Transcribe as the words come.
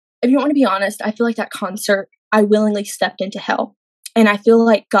if you want to be honest, I feel like that concert, I willingly stepped into hell. And I feel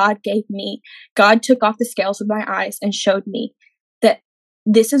like God took off the scales of my eyes and showed me that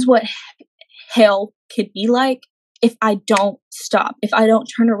this is what hell could be like if I don't stop, if I don't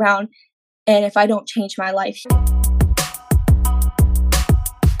turn around, and if I don't change my life.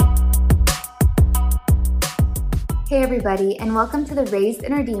 Hey everybody, and welcome to the Raised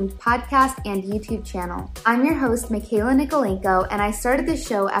and Redeemed podcast and YouTube channel. I'm your host, Michaela Nikolenko, and I started this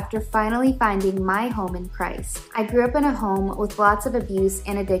show after finally finding my home in Christ. I grew up in a home with lots of abuse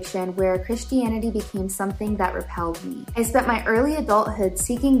and addiction where Christianity became something that repelled me. I spent my early adulthood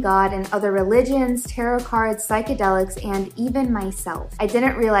seeking God in other religions, tarot cards, psychedelics, and even myself. I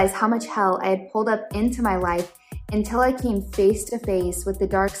didn't realize how much hell I had pulled up into my life until I came face to face with the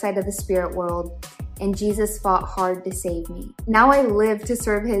dark side of the spirit world, and Jesus fought hard to save me. Now I live to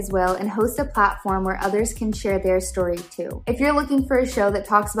serve His will and host a platform where others can share their story too. If you're looking for a show that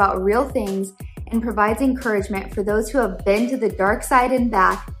talks about real things and provides encouragement for those who have been to the dark side and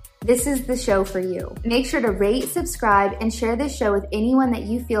back, this is the show for you. Make sure to rate, subscribe, and share this show with anyone that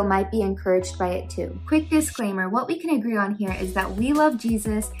you feel might be encouraged by it too. Quick disclaimer, what we can agree on here is that we love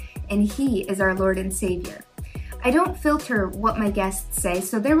Jesus and He is our Lord and Savior. I don't filter what my guests say,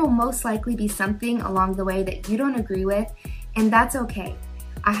 so there will most likely be something along the way that you don't agree with, and that's okay.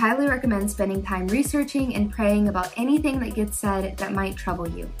 I highly recommend spending time researching and praying about anything that gets said that might trouble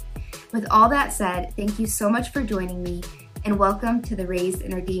you. With all that said, thank you so much for joining me, and welcome to the Raised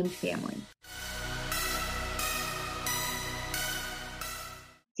and Redeemed family.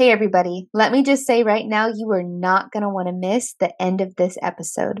 Hey everybody, let me just say right now, you are not going to want to miss the end of this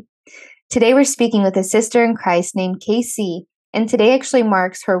episode. Today we're speaking with a sister in Christ named Kacy, and today actually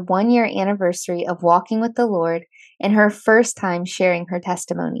marks her 1-year anniversary of walking with the Lord and her first time sharing her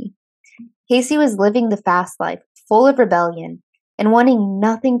testimony. Kacy was living the fast life, full of rebellion, and wanting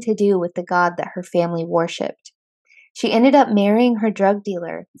nothing to do with the God that her family worshipped. She ended up marrying her drug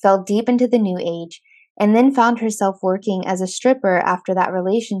dealer, fell deep into the New Age, and then found herself working as a stripper after that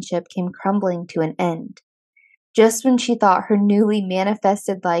relationship came crumbling to an end. Just when she thought her newly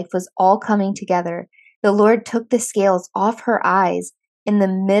manifested life was all coming together, the Lord took the scales off her eyes in the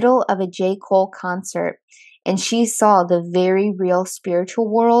middle of a J. Cole concert, and she saw the very real spiritual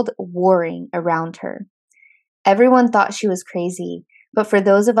world warring around her. Everyone thought she was crazy, but for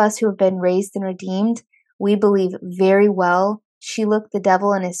those of us who have been raised and redeemed, we believe very well she looked the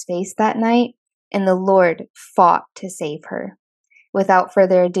devil in his face that night, and the Lord fought to save her. Without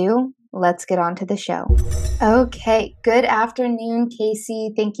further ado, let's get on to the show. Okay, good afternoon,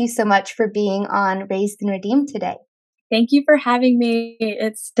 Kacy. Thank you so much for being on Raised and Redeemed today. Thank you for having me.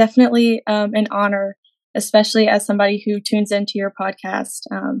 It's definitely an honor, especially as somebody who tunes into your podcast.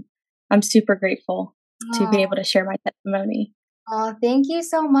 I'm super grateful to be able to share my testimony. Oh, thank you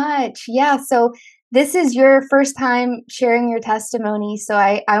so much. Yeah, so this is your first time sharing your testimony, so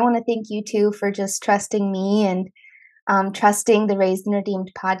I want to thank you too for just trusting me and trusting the Raised and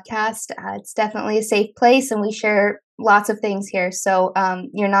Redeemed podcast. It's definitely a safe place, and we share lots of things here. So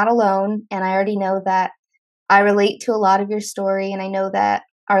you're not alone, and I already know that I relate to a lot of your story, and I know that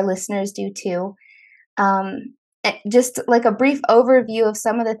our listeners do too. Just like a brief overview of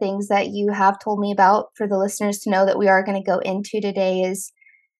some of the things that you have told me about for the listeners to know that we are going to go into today is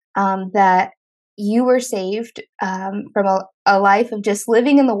that you were saved from a life of just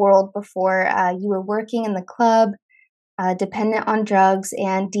living in the world before. You were working in the club, dependent on drugs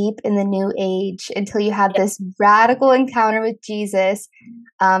and deep in the New Age until you had this radical encounter with Jesus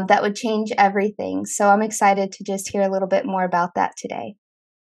that would change everything. So I'm excited to just hear a little bit more about that today.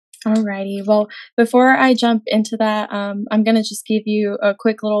 Alrighty. Well, before I jump into that, I'm going to just give you a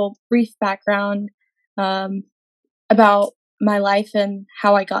quick little brief background about my life and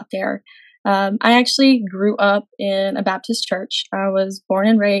how I got there. I actually grew up in a Baptist church. I was born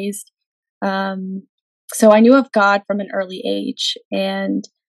and raised. So I knew of God from an early age, and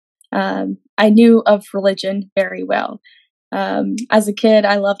I knew of religion very well. As a kid,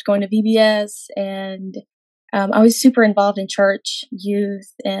 I loved going to VBS, and I was super involved in church,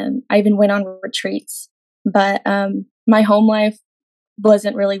 youth, and I even went on retreats. But my home life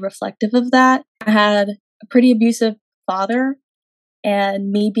wasn't really reflective of that. I had a pretty abusive father,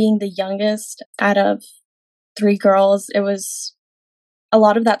 and me being the youngest out of 3 girls, it was a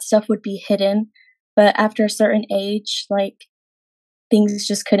lot of that stuff would be hidden. But after a certain age, like, things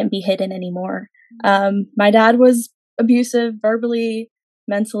just couldn't be hidden anymore. My dad was abusive verbally,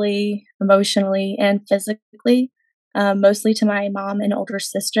 mentally, emotionally, and physically, mostly to my mom and older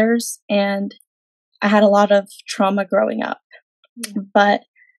sisters. And I had a lot of trauma growing up. But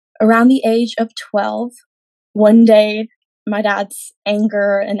around the age of 12, one day my dad's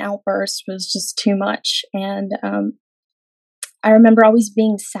anger and outburst was just too much. And I remember always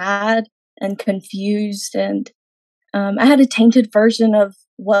being sad and confused, and I had a tainted version of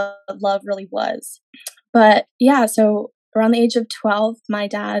what love really was. But yeah, so around the age of 12, my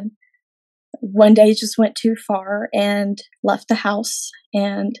dad one day just went too far and left the house.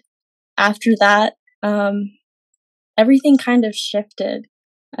 And after that, everything kind of shifted.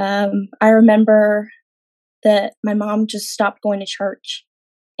 I remember that my mom just stopped going to church,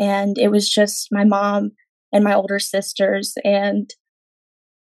 and it was just my mom and my older sisters, and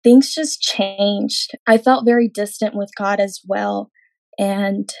things just changed. I felt very distant with God as well,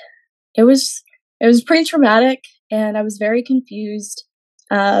 and it was it was pretty traumatic, and I was very confused,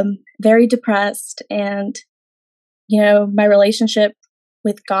 very depressed, and my relationship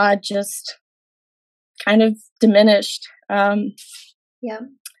with God just kind of diminished. Yeah.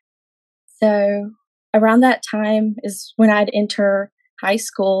 So around that time is when I'd enter high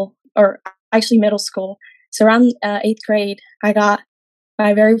school, or actually middle school. So around eighth grade, I got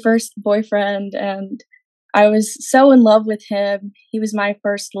my very first boyfriend, and I was so in love with him. He was my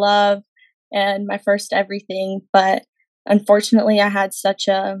first love and my first everything. But unfortunately, I had such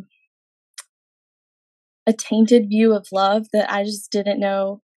a tainted view of love that I just didn't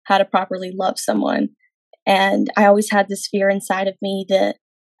know how to properly love someone. And I always had this fear inside of me that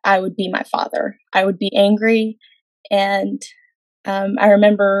I would be my father. I would be angry. And I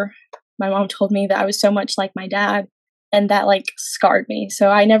remember my mom told me that I was so much like my dad, and that like scarred me. So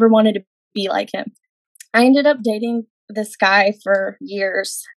I never wanted to be like him. I ended up dating this guy for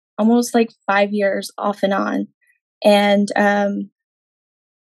years, almost like 5 years off and on. And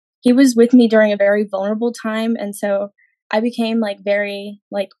he was with me during a very vulnerable time. And so I became like very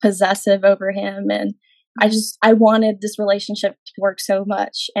like possessive over him. And I wanted this relationship to work so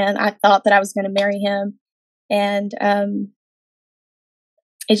much. And I thought that I was going to marry him. And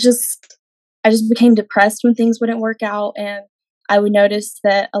it just, I just became depressed when things wouldn't work out. And I would notice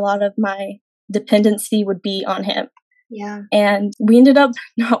that a lot of my dependency would be on him. Yeah. And we ended up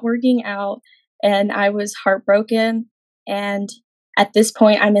not working out, and I was heartbroken. And at this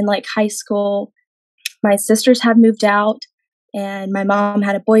point, I'm in like high school. My sisters had moved out, and my mom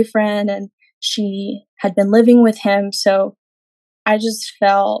had a boyfriend, and she had been living with him. So I just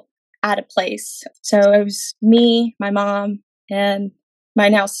felt out of place. So it was me, my mom, and my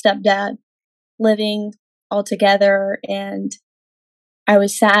now stepdad living all together. And I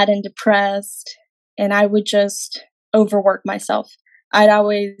was sad and depressed, and I would just overwork myself. I'd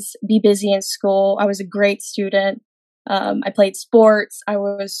always be busy in school. I was a great student. I played sports. I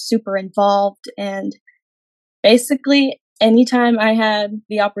was super involved. And basically, anytime I had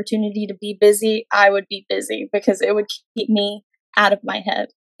the opportunity to be busy, I would be busy because it would keep me out of my head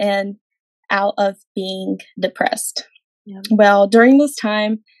and out of being depressed. Yeah. Well, during this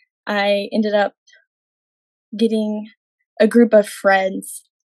time, I ended up getting a group of friends,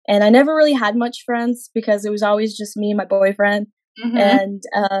 and I never really had much friends because it was always just me and my boyfriend. Mm-hmm.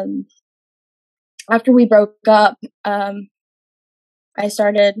 And after we broke up, I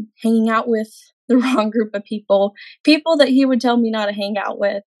started hanging out with the wrong group of people that he would tell me not to hang out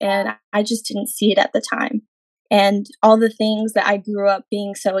with, and I just didn't see it at the time. And all the things that I grew up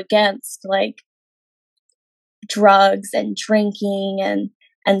being so against, like drugs and drinking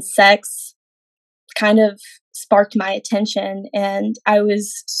and sex, kind of sparked my attention, and I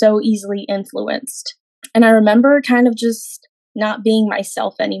was so easily influenced. And I remember kind of just not being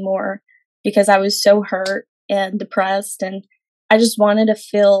myself anymore because I was so hurt and depressed, and I just wanted to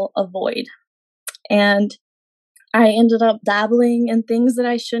fill a void. And I ended up dabbling in things that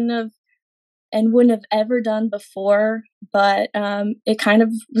I shouldn't have and wouldn't have ever done before, but it kind of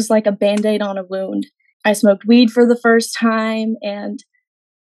was like a Band-Aid on a wound. I smoked weed for the first time, and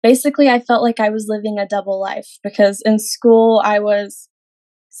basically I felt like I was living a double life because in school I was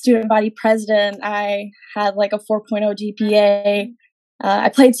student body president. I had like a 4.0 GPA. I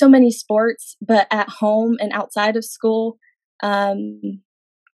played so many sports, but at home and outside of school, I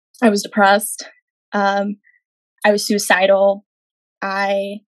was depressed. I was suicidal.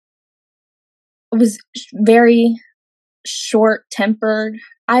 I was very short-tempered.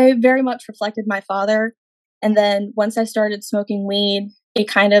 I very much reflected my father. And then once I started smoking weed, it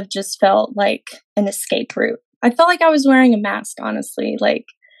kind of just felt like an escape route. I felt like I was wearing a mask, honestly. Like,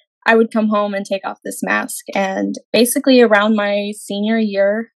 I would come home and take off this mask. And basically around my senior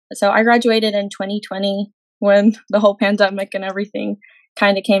year, so I graduated in 2020 when the whole pandemic and everything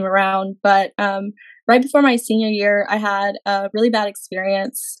kind of came around. But right before my senior year, I had a really bad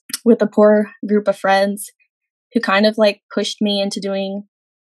experience with a poor group of friends who kind of like pushed me into doing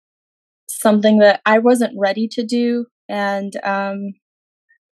something that I wasn't ready to do, And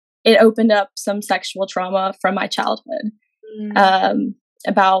it opened up some sexual trauma from my childhood,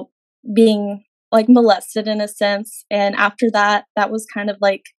 about being like molested in a sense. And after that, that was kind of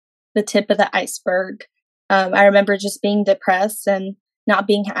like the tip of the iceberg. I remember just being depressed and not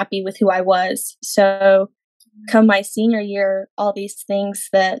being happy with who I was. So come my senior year, all these things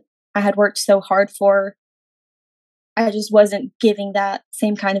that I had worked so hard for, I just wasn't giving that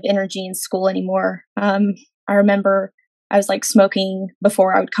same kind of energy in school anymore. I remember I was like smoking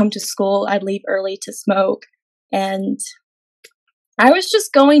before I would come to school. I'd leave early to smoke, and I was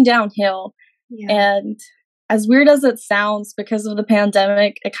just going downhill. Yeah. And as weird as it sounds, because of the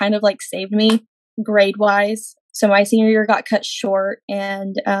pandemic, it kind of like saved me grade wise. So my senior year got cut short,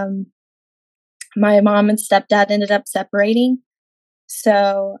 and my mom and stepdad ended up separating.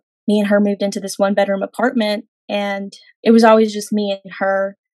 So me and her moved into this 1-bedroom apartment, and it was always just me and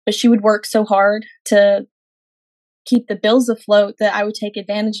her. But she would work so hard to keep the bills afloat that I would take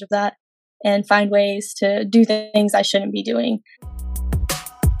advantage of that and find ways to do things I shouldn't be doing.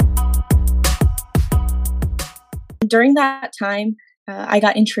 During that time, I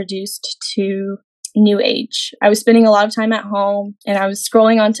got introduced to New Age. I was spending a lot of time at home, and I was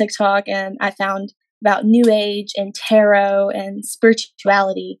scrolling on TikTok, and I found about New Age and tarot and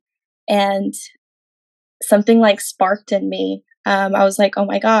spirituality, and something like sparked in me. I was like, oh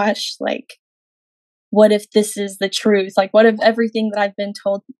my gosh, like, what if this is the truth? Like, what if everything that I've been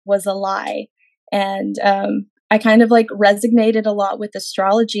told was a lie? And I kind of like resonated a lot with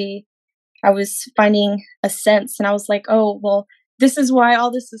astrology. I was finding a sense, and I was like, oh, well, this is why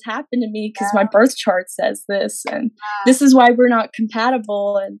all this has happened to me, because my birth chart says this, and this is why we're not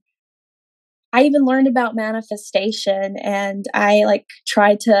compatible. And I even learned about manifestation, and I like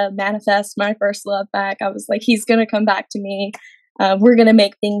tried to manifest my first love back. I was like, he's going to come back to me. We're going to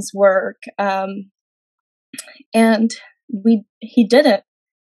make things work. And he didn't.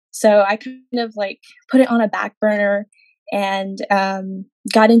 So I kind of like put it on a back burner, and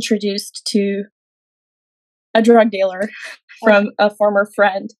got introduced to a drug dealer from a former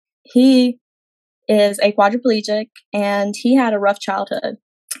friend. He is a quadriplegic, and he had a rough childhood,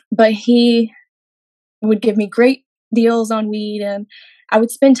 but he would give me great deals on weed, and I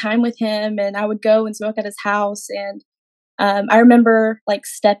would spend time with him, and I would go and smoke at his house. And I remember like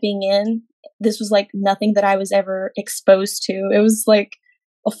stepping in. This was like nothing that I was ever exposed to. It was like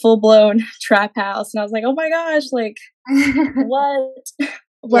a full-blown trap house, and I was like, oh my gosh, like what?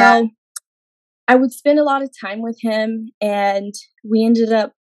 Well, I would spend a lot of time with him, and we ended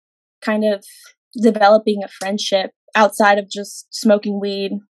up kind of developing a friendship outside of just smoking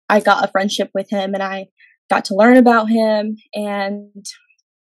weed. I got a friendship with him, and I got to learn about him. And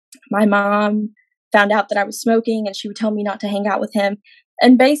my mom found out that I was smoking, and she would tell me not to hang out with him.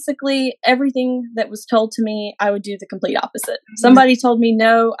 And basically everything that was told to me, I would do the complete opposite. Somebody told me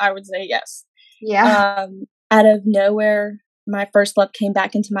no, I would say yes. Yeah. Out of nowhere, my first love came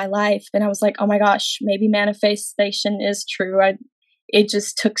back into my life, and I was like, oh my gosh, maybe manifestation is true. It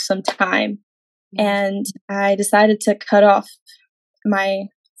just took some time. And I decided to cut off my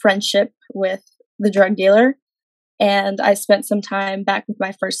friendship with the drug dealer, and I spent some time back with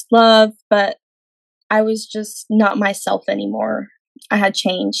my first love, but I was just not myself anymore. I had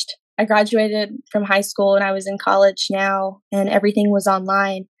changed. I graduated from high school, and I was in college now, and everything was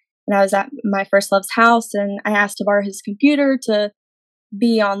online. And I was at my first love's house, and I asked to borrow his computer to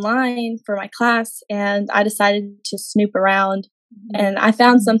be online for my class, and I decided to snoop around, and I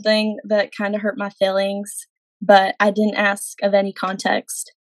found something that kind of hurt my feelings, but I didn't ask of any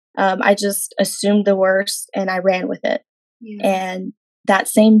context. I just assumed the worst, and I ran with it. And that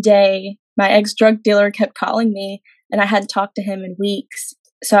same day, my ex-drug dealer kept calling me, and I hadn't talked to him in weeks.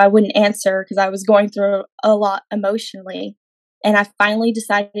 So I wouldn't answer because I was going through a lot emotionally. And I finally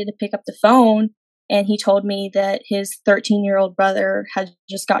decided to pick up the phone, and he told me that his 13-year-old brother had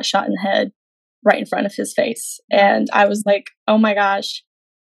just got shot in the head right in front of his face. And I was like, oh my gosh,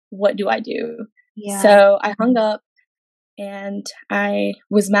 what do I do? So I hung up, and I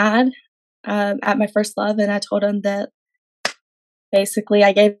was mad at my first love, and I told him that basically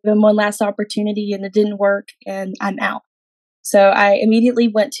I gave him one last opportunity, and it didn't work, and I'm out. So I immediately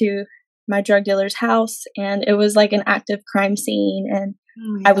went to my drug dealer's house, and it was like an active crime scene, and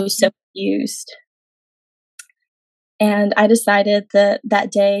I was so confused. And I decided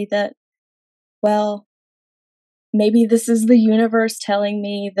that day that, well, maybe this is the universe telling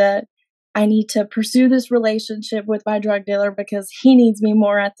me that I need to pursue this relationship with my drug dealer because he needs me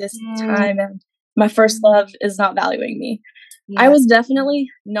more at this time, and my first love is not valuing me. I was definitely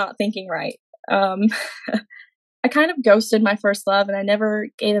not thinking right. I kind of ghosted my first love, and I never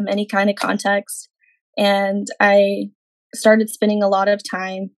gave him any kind of context. and I started spending a lot of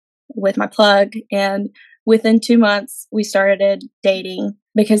time with my plug. And within 2 months, we started dating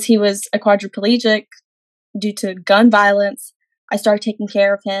because he was a quadriplegic due to gun violence. I started taking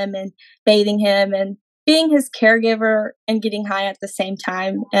care of him and bathing him and being his caregiver and getting high at the same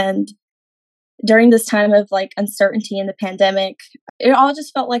time. And during this time of like uncertainty in the pandemic, it all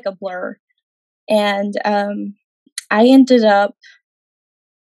just felt like a blur. And I ended up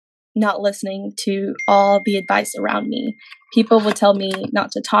not listening to all the advice around me. People would tell me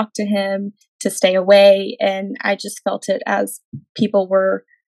not to talk to him, to stay away, and I just felt it as people were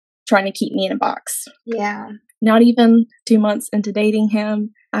trying to keep me in a box. Yeah. Not even 2 months into dating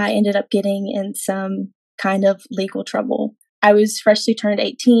him, I ended up getting in some kind of legal trouble. I was freshly turned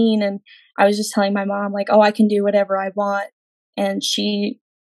 18, and I was just telling my mom, like, oh, I can do whatever I want. And she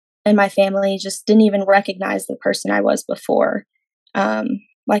and my family just didn't even recognize the person I was before.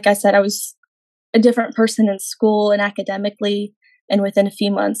 Like I said, I was a different person in school and academically, and within a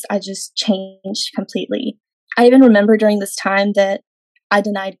few months, I just changed completely. I even remember during this time that I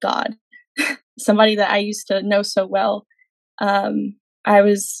denied God, somebody that I used to know so well. I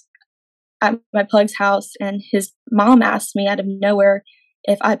was at my plug's house, and his mom asked me out of nowhere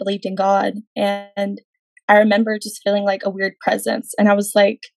if I believed in God. And I remember just feeling like a weird presence. And I was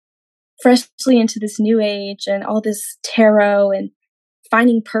like freshly into this new age and all this tarot and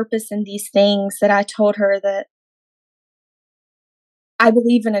finding purpose in these things, that I told her that I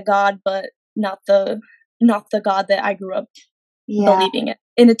believe in a God, but not the God that I grew up believing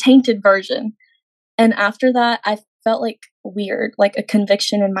in a tainted version. And after that, I felt like weird, like a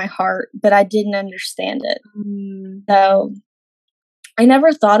conviction in my heart, but I didn't understand it. So I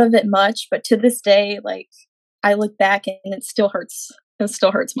never thought of it much, but to this day, like I look back and it still hurts. It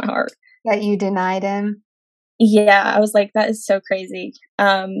still hurts my heart. That you denied him? Yeah, I was like, that is so crazy.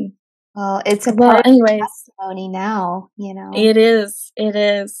 Well, it's a part of the testimony now, you know. It is. It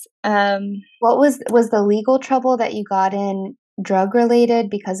is. What was the legal trouble that you got in drug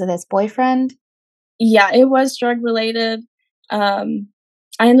related because of this boyfriend? Yeah, it was drug related. I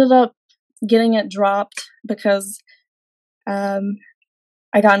ended up getting it dropped because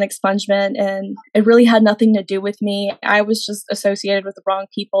I got an expungement, and it really had nothing to do with me. I was just associated with the wrong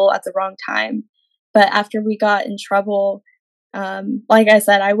people at the wrong time. But after we got in trouble, like I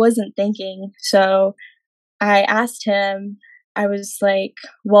said, I wasn't thinking. So I asked him, I was like,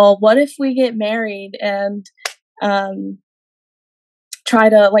 well, what if we get married and try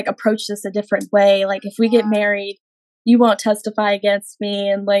to like approach this a different way? Like if we get married, you won't testify against me,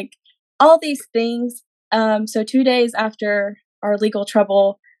 and like all these things. So 2 days after our legal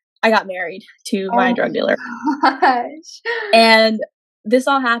trouble, I got married to my drug dealer. Gosh. And this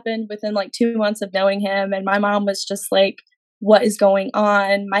all happened within like 2 months of knowing him. And my mom was just like, what is going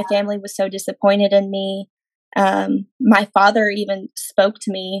on? My family was so disappointed in me. My father even spoke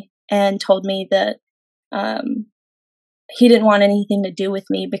to me and told me that he didn't want anything to do with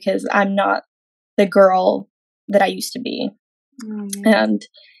me because I'm not the girl that I used to be. And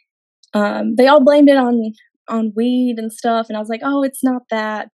they all blamed it on weed and stuff. And I was like, oh, it's not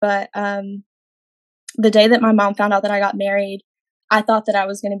that. But the day that my mom found out that I got married, I thought that I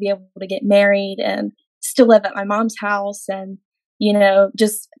was going to be able to get married and still live at my mom's house and, you know,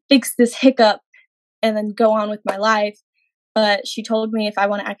 just fix this hiccup and then go on with my life. But she told me if I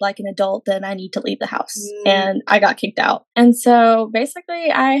want to act like an adult, then I need to leave the house. And I got kicked out. And so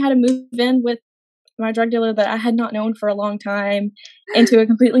basically I had to move in with my drug dealer that I had not known for a long time into a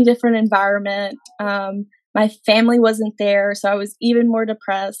completely different environment. My family wasn't there, so I was even more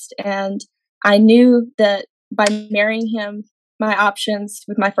depressed. And I knew that by marrying him, my options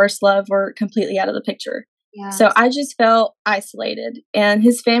with my first love were completely out of the picture. Yeah. So I just felt isolated, and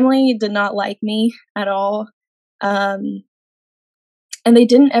his family did not like me at all. And they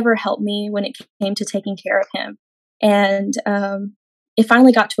didn't ever help me when it came to taking care of him. And it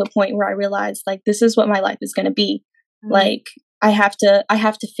finally got to a point where I realized, like, this is what my life is going to be. Like, I have to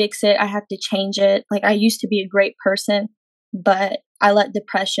fix it. I have to change it. Like, I used to be a great person, but I let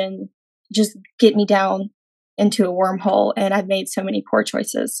depression just get me down into a wormhole, and I've made so many poor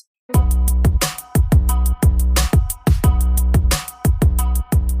choices.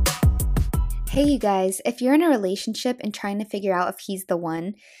 Hey, you guys, if you're in a relationship and trying to figure out if he's the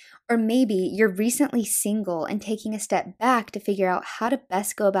one, or maybe you're recently single and taking a step back to figure out how to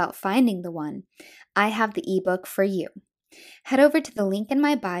best go about finding the one, I have the ebook for you. Head over to the link in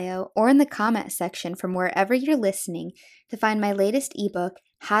my bio or in the comment section from wherever you're listening to find my latest ebook,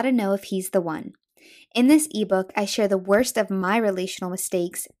 How to Know If He's the One. In this ebook, I share the worst of my relational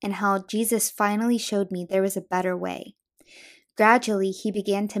mistakes and how Jesus finally showed me there was a better way. Gradually, he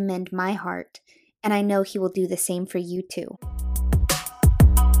began to mend my heart, And I know He will do the same for you too.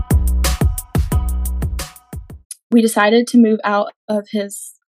 We decided to move out of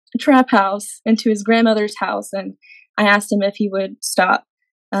his trap house into his grandmother's house, and I asked him if he would stop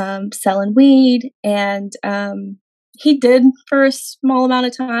selling weed, and he did for a small amount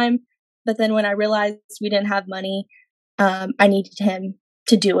of time. But then when I realized we didn't have money, I needed him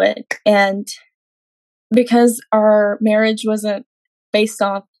to do it. And because our marriage wasn't based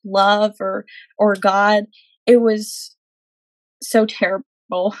off love or God, it was so terrible.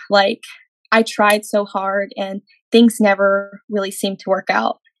 Like, I tried so hard and things never really seemed to work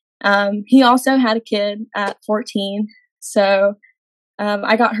out. He also had a kid at 14. So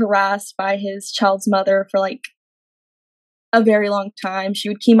I got harassed by his child's mother for like a very long time. She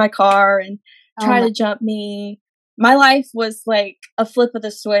would key my car and try to jump me. My life was like a flip of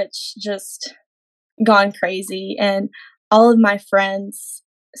the switch, just gone crazy. And all of my friends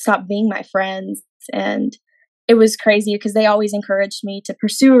stopped being my friends. And it was crazy because they always encouraged me to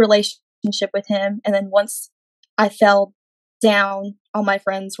pursue a relationship with him. And then once I fell down, all my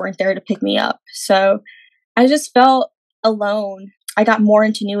friends weren't there to pick me up. So I just felt alone. I got more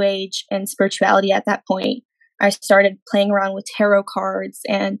into New Age and spirituality at that point. I started playing around with tarot cards,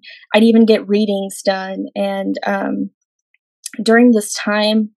 and I'd even get readings done. And during this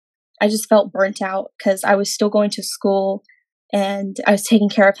time, I just felt burnt out because I was still going to school and I was taking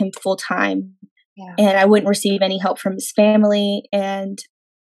care of him full time. Yeah. And I wouldn't receive any help from his family. And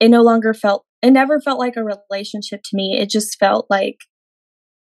it never felt like a relationship to me. It just felt like,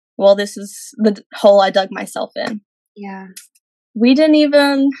 well, this is the hole I dug myself in. Yeah. We didn't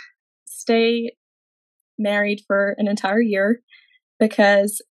even stay married for an entire year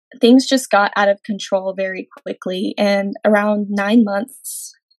because things just got out of control very quickly. And around 10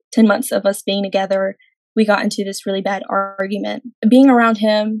 months of us being together, we got into this really bad argument. Being around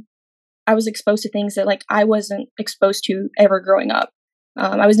him, I was exposed to things that like I wasn't exposed to ever growing up.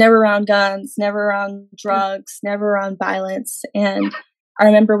 I was never around guns, never around drugs, never around violence. And I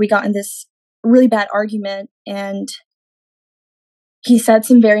remember we got in this really bad argument, and he said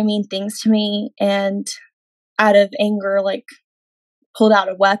some very mean things to me, and out of anger, like, pulled out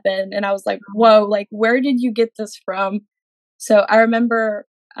a weapon. And I was like, whoa, like, where did you get this from? So I remember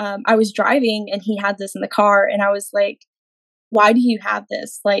I was driving and he had this in the car, and I was like, why do you have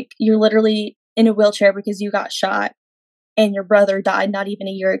this? Like, you're literally in a wheelchair because you got shot and your brother died not even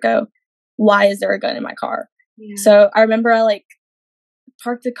a year ago. Why is there a gun in my car? Yeah. So I remember I like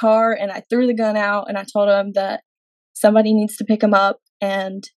parked the car and I threw the gun out, and I told him that somebody needs to pick him up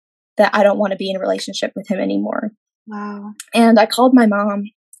and that I don't want to be in a relationship with him anymore. Wow. And I called my mom,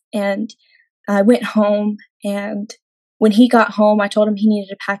 and I went home, and when he got home, I told him he needed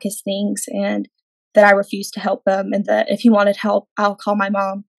to pack his things and that I refused to help him, and that if he wanted help, I'll call my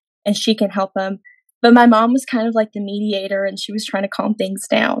mom and she can help him. But my mom was kind of like the mediator, and she was trying to calm things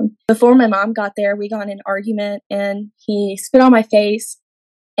down. Before my mom got there, we got in an argument, and he spit on my face,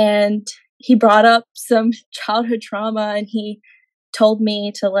 and he brought up some childhood trauma, and he told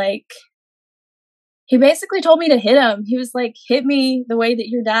me to he basically told me to hit him. He was like, hit me the way that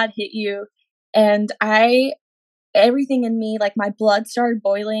your dad hit you. And everything in me, like my blood started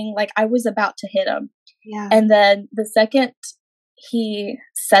boiling, like I was about to hit him. Yeah. And then the second he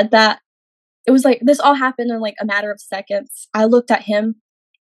said that, it was like, this all happened in like a matter of seconds. I looked at him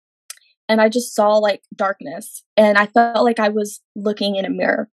and I just saw like darkness, and I felt like I was looking in a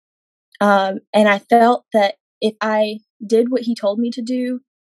mirror. And I felt that if I did what he told me to do,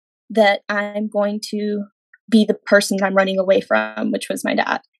 that I'm going to be the person I'm running away from, which was my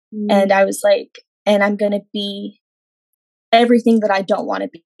dad. Mm. And I was like, and I'm going to be everything that I don't want to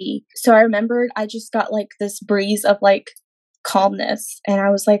be. So I remembered I just got like this breeze of like calmness. And I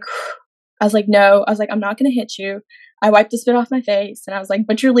was like, no, I'm not going to hit you. I wiped the spit off my face, and I was like,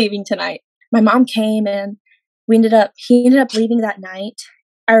 but you're leaving tonight. My mom came, and he ended up leaving that night.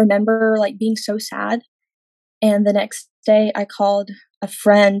 I remember like being so sad. And the next day I called a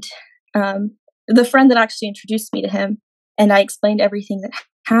friend, the friend that actually introduced me to him. And I explained everything that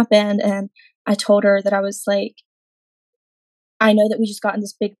happened. And I told her that I was like, I know that we just got in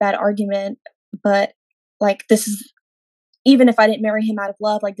this big bad argument, but like, this is, even if I didn't marry him out of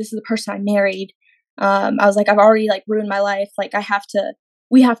love, like this is the person I married. I was like, I've already like ruined my life. Like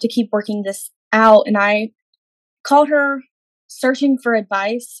we have to keep working this out. And I called her searching for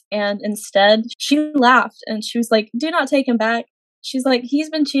advice, and instead she laughed and she was like, do not take him back. She's like, he's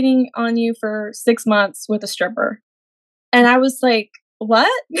been cheating on you for 6 months with a stripper. And I was like, what?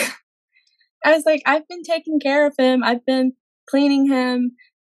 I was like, I've been taking care of him. I've been cleaning him.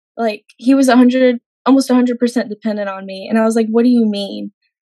 Like, he was almost 100% dependent on me. And I was like, what do you mean?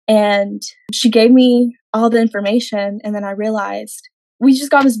 And she gave me all the information, and then I realized we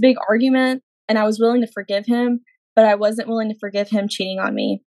just got this big argument, and I was willing to forgive him, but I wasn't willing to forgive him cheating on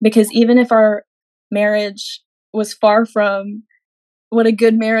me, because even if our marriage was far from what a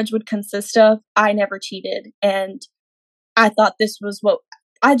good marriage would consist of, I never cheated. And I just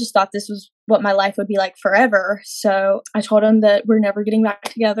thought this was what my life would be like forever. So I told him that we're never getting back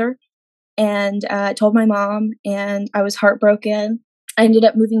together. And I told my mom, and I was heartbroken. I ended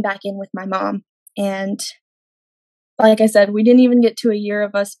up moving back in with my mom. And like I said, we didn't even get to a year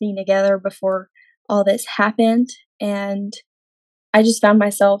of us being together before all this happened. And I just found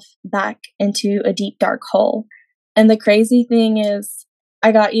myself back into a deep, dark hole. And the crazy thing is,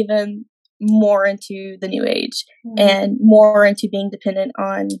 I got even more into the new age and more into being dependent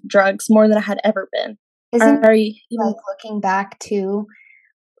on drugs more than I had ever been. Isn't like looking back to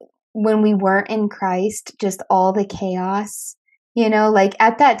when we weren't in Christ, just all the chaos, like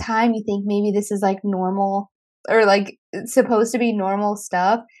at that time you think maybe this is like normal or like supposed to be normal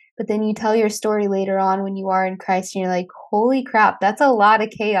stuff. But then you tell your story later on when you are in Christ and you're like, holy crap, that's a lot of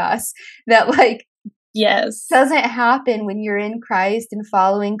chaos that like yes doesn't happen when you're in Christ and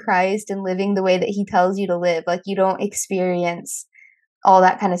following Christ and living the way that he tells you to live. Like you don't experience all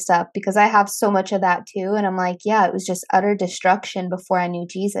that kind of stuff, because I have so much of that too. And I'm like, yeah, it was just utter destruction before I knew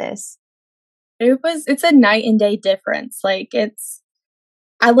Jesus. It's a night and day difference. Like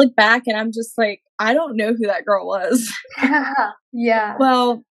I look back and I'm just like, I don't know who that girl was. Yeah.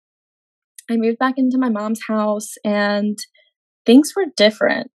 Well, I moved back into my mom's house and things were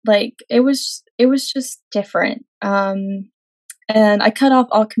different. Like it was just different. And I cut off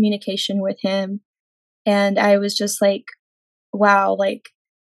all communication with him, and I was just like, wow, like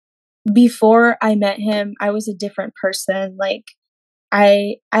before I met him, I was a different person. Like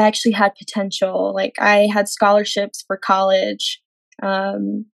I actually had potential. Like I had scholarships for college. I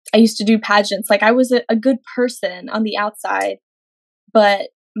used to do pageants. Like I was a good person on the outside, but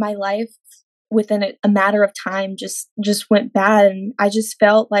my life within a matter of time just went bad. And I just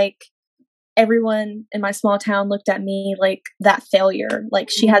felt like everyone in my small town looked at me like that failure. Like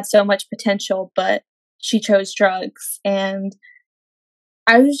she had so much potential, but she chose drugs. And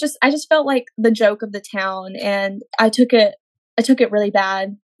I just felt like the joke of the town. And I took it really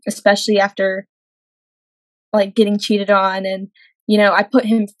bad, especially after like getting cheated on. And I put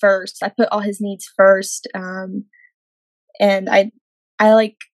him first. I put all his needs first. And I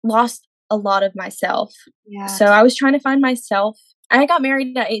like lost a lot of myself. Yeah. So I was trying to find myself. I got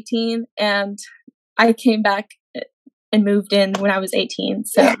married at 18, and I came back and moved in when I was 18.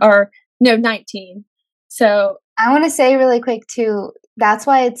 So, or no, 19. So I want to say really quick too, that's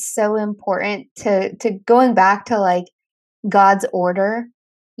why it's so important to going back to like God's order,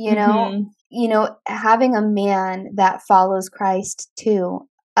 having a man that follows Christ too.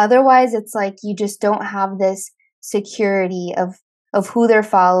 Otherwise it's like you just don't have this security of who they're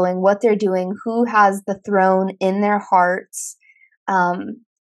following, what they're doing, who has the throne in their hearts.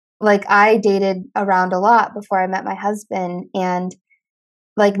 Like I dated around a lot before I met my husband, and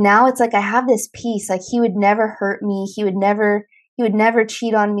like now it's like I have this peace. Like he would never hurt me. He would never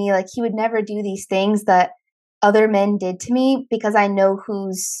cheat on me. Like he would never do these things that other men did to me, because I know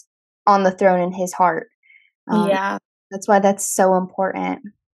who's on the throne in his heart. Yeah. That's why that's so important.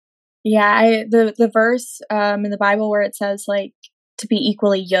 Yeah, the verse in the Bible where it says like to be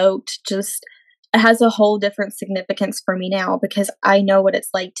equally yoked, just it has a whole different significance for me now, because I know what it's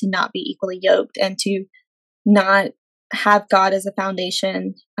like to not be equally yoked and to not have God as a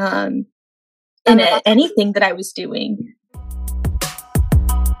foundation in anything that I was doing.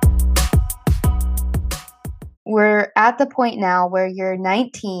 We're at the point now where you're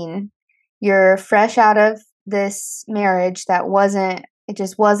 19, you're fresh out of this marriage that it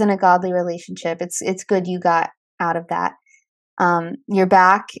just wasn't a godly relationship. It's good you got out of that. You're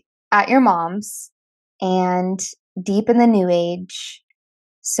back at your mom's and deep in the new age.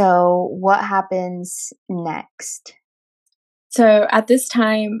 So what happens next? So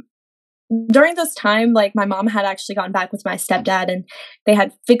during this time, like my mom had actually gone back with my stepdad, and they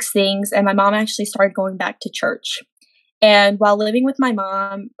had fixed things, and my mom actually started going back to church. And while living with my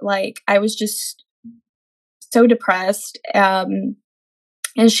mom, like I was just so depressed. And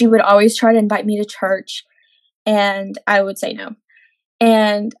she would always try to invite me to church, and I would say no.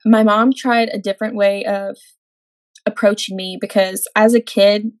 And my mom tried a different way of approaching me, because as a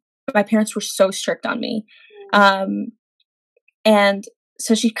kid, my parents were so strict on me. And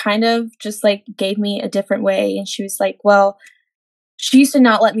so she kind of just like gave me a different way. And she was like, well, she used to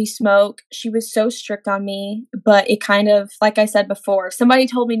not let me smoke. She was so strict on me, but it kind of, like I said before, if somebody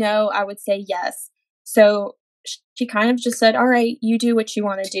told me no, I would say yes. So she kind of just said, all right, you do what you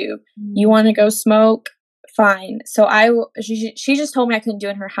want to do. You Mm. want to go smoke? Fine. So she just told me I couldn't do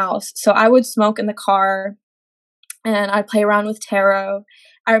it in her house. So I would smoke in the car and I'd play around with tarot.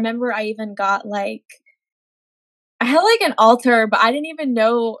 I remember I even got like, I had like an altar, but I didn't even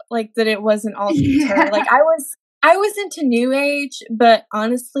know like that it was an altar. Yeah. Like I was into new age, but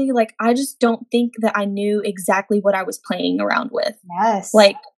honestly, like I just don't think that I knew exactly what I was playing around with. Yes.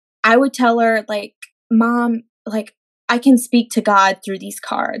 Like I would tell her like, "Mom, like I can speak to God through these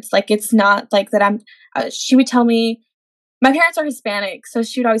cards. Like it's not like that I'm." She would tell me, my parents are Hispanic, so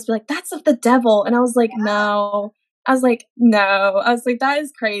she would always be like, "That's of the devil," and I was like, "No." I was like, "No." I was like, "That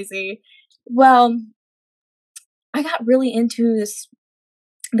is crazy." Well, I got really into this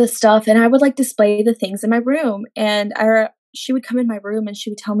stuff, and I would like display the things in my room, and she would come in my room and she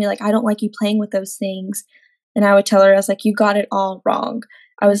would tell me like, "I don't like you playing with those things," and I would tell her, I was like, "You got it all wrong."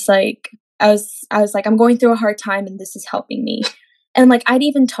 I was like, I was like, "I'm going through a hard time, and this is helping me," and like I'd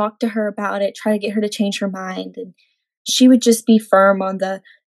even talk to her about it, try to get her to change her mind, and she would just be firm on the,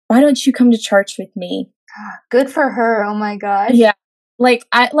 "Why don't you come to church with me?" Good for her. Oh my gosh. Yeah, like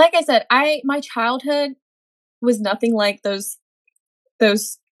I said, my childhood was nothing like those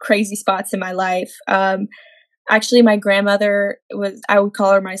crazy spots in my life. Actually, my grandmother I would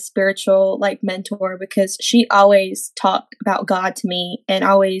call her my spiritual like mentor because she always talked about God to me and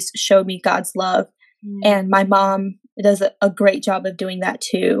always showed me God's love. Mm. And my mom does a great job of doing that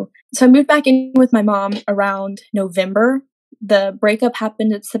too. So I moved back in with my mom around November. The breakup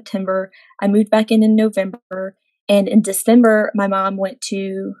happened in September. I moved back in November. And in December, my mom went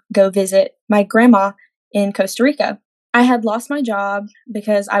to go visit my grandma in Costa Rica. I had lost my job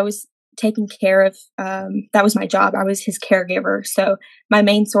because I was taking care of, that was my job. I was his caregiver. So my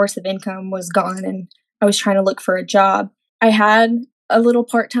main source of income was gone and I was trying to look for a job. I had a little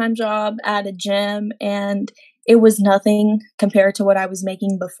part-time job at a gym and it was nothing compared to what I was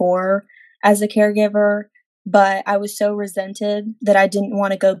making before as a caregiver. But I was so resented that I didn't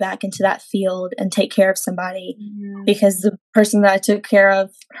want to go back into that field and take care of somebody because the person that I took care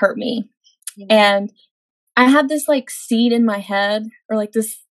of hurt me. Yeah. And I had this like seed in my head or like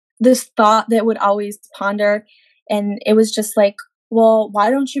this thought that would always ponder. And it was just like, well,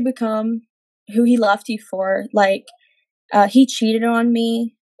 why don't you become who he left you for? Like, he cheated on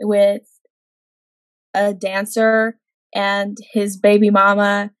me with a dancer and his baby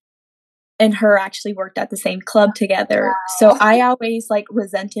mama and her actually worked at the same club together. So I always like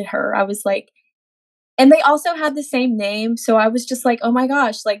resented her. I was like, and they also had the same name. So I was just like, oh my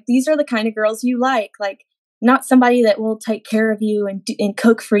gosh, like these are the kind of girls you like not somebody that will take care of you and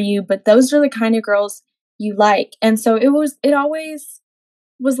cook for you, but those are the kind of girls you like. And so it always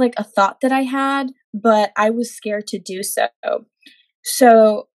was like a thought that I had, but I was scared to do so.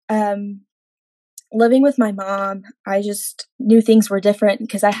 So, living with my mom, I just knew things were different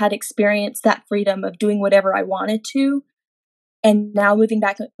because I had experienced that freedom of doing whatever I wanted to. And now moving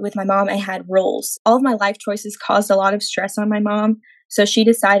back with my mom, I had rules. All of my life choices caused a lot of stress on my mom. So she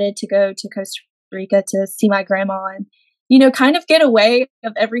decided to go to Costa Rica to see my grandma and, kind of get away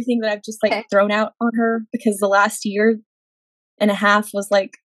of everything that I've just like thrown out on her because the last year and a half was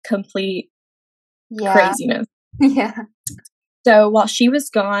like complete craziness. Yeah. So while she was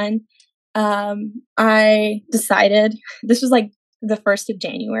gone, I decided, this was like the 1st of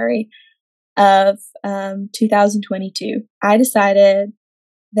January of 2022. I decided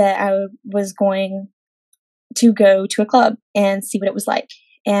that I was going to go to a club and see what it was like.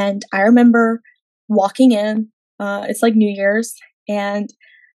 And I remember walking in, it's like New Year's, and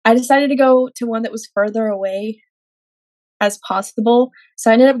I decided to go to one that was further away as possible. So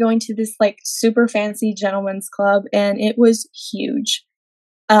I ended up going to this like super fancy gentleman's club and it was huge.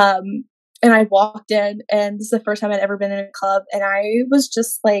 And I walked in and this is the first time I'd ever been in a club and I was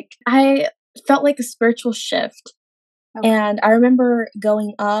just like, I felt like a spiritual shift. Okay. And I remember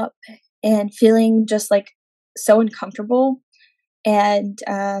going up and feeling just like so uncomfortable. And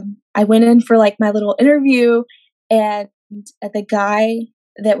I went in for like my little interview and the guy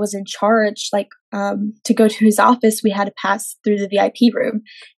that was in charge, like to go to his office, we had to pass through the VIP room.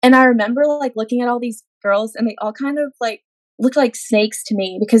 And I remember like looking at all these girls and they all kind of like looked like snakes to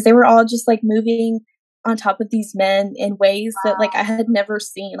me because they were all just like moving on top of these men in ways that like I had never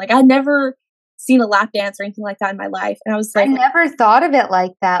seen. Like I'd never seen a lap dance or anything like that in my life. And I was like, I never thought of it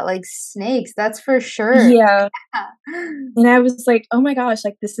like that, like snakes, that's for sure. Yeah. And I was like, oh my gosh,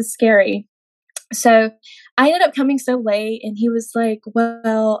 like this is scary. So I ended up coming so late and he was like,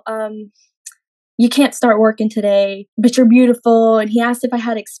 well, you can't start working today, but you're beautiful. And he asked if I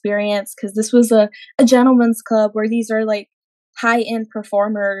had experience because this was a gentleman's club where these are like high-end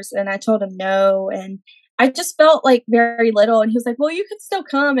performers. And I told him no. And I just felt like very little. And he was like, well, you could still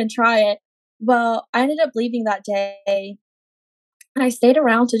come and try it. Well, I ended up leaving that day and I stayed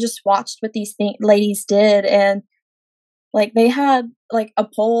around to just watch what these ladies did. And like they had like a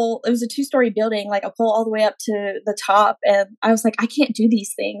pole, it was a 2-story building, like a pole all the way up to the top. And I was like, I can't do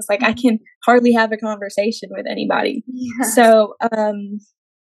these things. Like I can hardly have a conversation with anybody. Yes. So,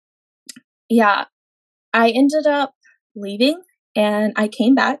 yeah, I ended up leaving and I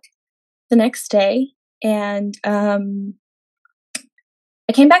came back the next day and,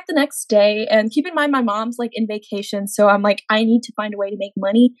 I came back the next day and keep in mind my mom's like in vacation. So I'm like, I need to find a way to make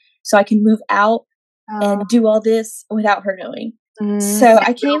money so I can move out Oh, and do all this without her knowing. So I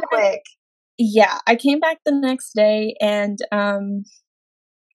real came back, quick. yeah, I came back the next day and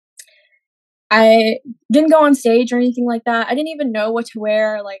I didn't go on stage or anything like that. I didn't even know what to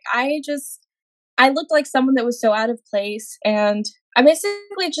wear. Like I looked like someone that was so out of place and I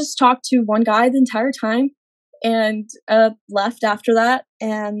basically just talked to one guy the entire time and left after that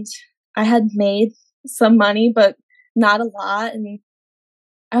and I had made some money but not a lot and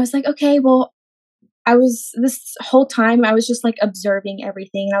I was like, okay, well, I was this whole time I was just like observing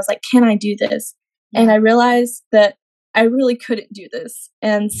everything and I was like, can I do this? And Yeah. I realized that I really couldn't do this.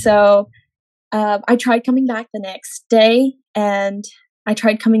 And so I tried coming back the next day and I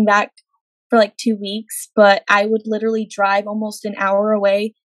tried coming back for like 2 weeks, but I would literally drive almost an hour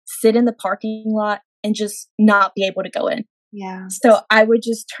away, sit in the parking lot, and just not be able to go in. Yeah. So I would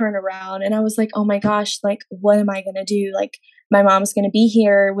just turn around and I was like, oh my gosh, like, what am I going to do? Like, my mom's going to be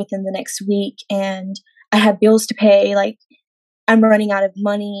here within the next week and I have bills to pay. Like, I'm running out of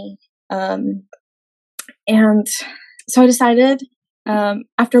money. And so I decided,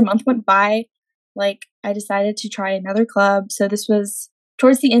 after a month went by, like, I decided to try another club. So this was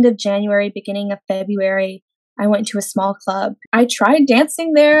towards the end of January, beginning of February. I went to a small club. I tried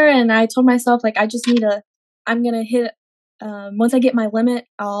dancing there and I told myself, like, I'm going to hit, once I get my limit,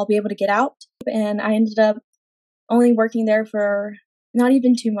 I'll be able to get out. And I ended up only working there for not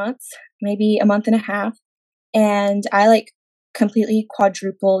even 2 months, maybe a month and a half. And I like completely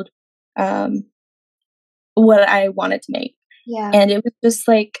quadrupled, what I wanted to make. Yeah. And it was just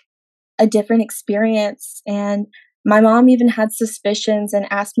like a different experience. And my mom even had suspicions and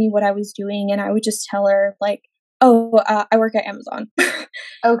asked me what I was doing. And I would just tell her, like, oh, I work at Amazon.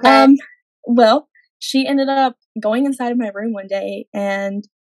 Okay. Well, she ended up going inside of my room one day and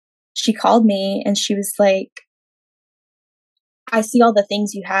she called me and she was like, I see all the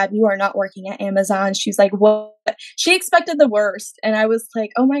things you have. You are not working at Amazon. She was like, what? She expected the worst. And I was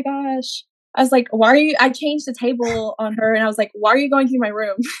like, oh my gosh. I was like, why are you? I changed the table on her and I was like, why are you going through my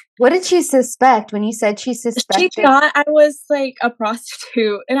room? What did she suspect when you said she She suspected? thought I was like a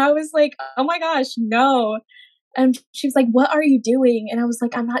prostitute. And I was like, oh my gosh, no. And she was like, what are you doing? And I was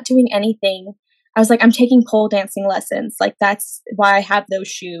like, I'm not doing anything. I was like, I'm taking pole dancing lessons. Like, that's why I have those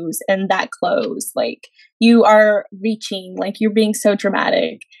shoes and that clothes. Like, you are reaching, like, you're being so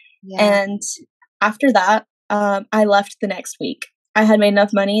dramatic. Yeah. And after that, I left the next week. I had made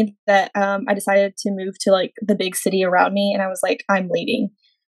enough money that I decided to move to like the big city around me. And I was like, I'm leaving.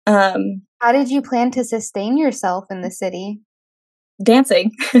 How did you plan to sustain yourself in the city?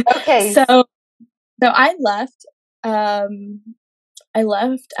 Dancing. Okay. So I left. I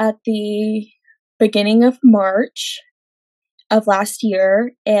left at the beginning of March of last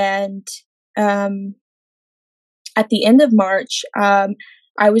year, and at the end of March,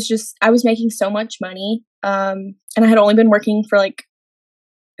 I was making so much money, and I had only been working for like,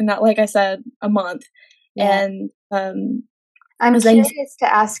 not like I said, a month, Yeah. and I'm was then curious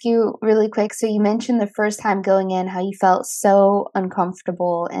to ask you really quick. So you mentioned the first time going in, how you felt so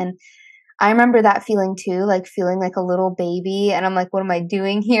uncomfortable. And I remember that feeling too, like feeling like a little baby. And I'm like, what am I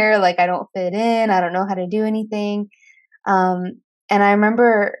doing here? Like, I don't fit in. I don't know how to do anything. Um, and I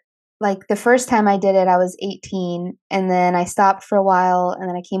remember like the first time I did it, I was 18 and then I stopped for a while and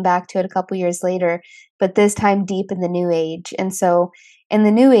then I came back to it a couple years later, but this time deep in the new age. And so in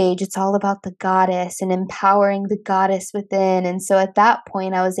the new age, it's all about the goddess and empowering the goddess within. And so at that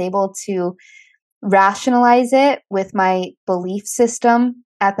point, I was able to rationalize it with my belief system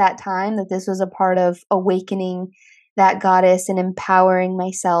at that time that this was a part of awakening that goddess and empowering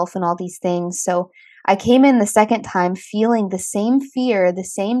myself and all these things. So I came in the second time feeling the same fear, the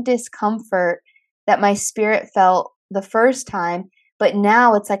same discomfort that my spirit felt the first time. But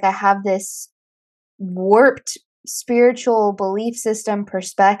now it's like I have this warped spiritual belief system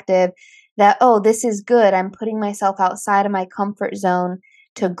perspective that, oh, this is good. I'm putting myself outside of my comfort zone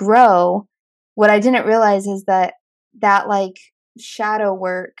to grow. What I didn't realize is that like shadow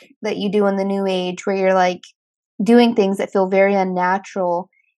work that you do in the new age where you're like doing things that feel very unnatural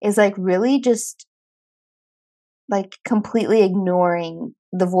is like really just like completely ignoring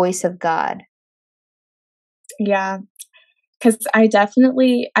the voice of God. Yeah. Because I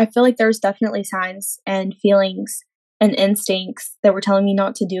feel like there's definitely signs and feelings and instincts that were telling me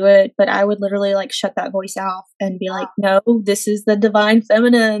not to do it, but I would literally like shut that voice off and be like, no, this is the divine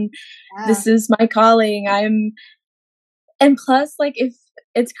feminine. Yeah. This is my calling. And plus, like, if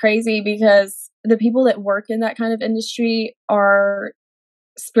it's crazy because the people that work in that kind of industry are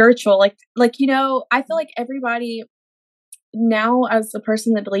spiritual. I feel like everybody now, as a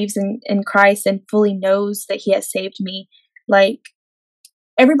person that believes in Christ and fully knows that he has saved me, like,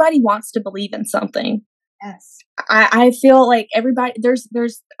 everybody wants to believe in something. Yes. I feel like everybody there's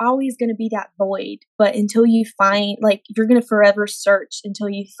always going to be that void, but until you find, like, you're going to forever search until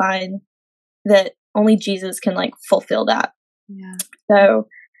you find that only Jesus can like fulfill that. Yeah. So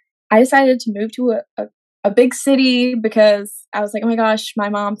I decided to move to a big city because I was like, oh my gosh, my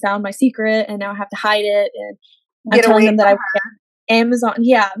mom found my secret and now I have to hide it. And I'm telling them that I work at Amazon.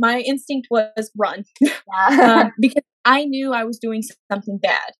 Yeah, my instinct was run. Yeah. Because I knew I was doing something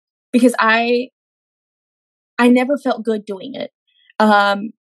bad because I never felt good doing it.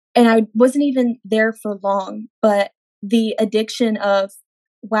 And I wasn't even there for long, but the addiction of,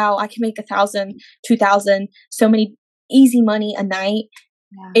 wow, I can make 1,000, 2,000, so many easy money a night.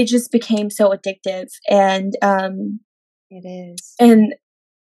 Yeah. It just became so addictive. And, It is. and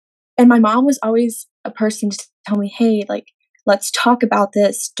my mom was always a person to tell me, hey, like, let's talk about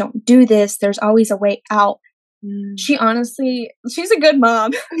this. Don't do this. There's always a way out. She's a good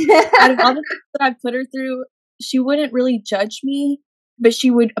mom. Out of all the things that I've put her through, she wouldn't really judge me, but she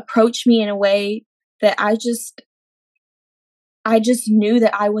would approach me in a way that I just knew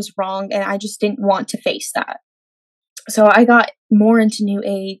that I was wrong and I just didn't want to face that. So I got more into New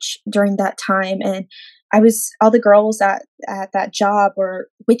Age during that time, and all the girls at that job were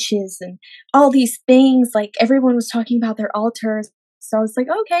witches and all these things. Like, everyone was talking about their altars. So I was like,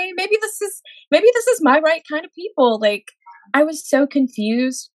 okay, maybe this is my right kind of people. Like, I was so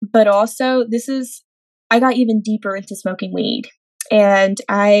confused, but also I got even deeper into smoking weed, and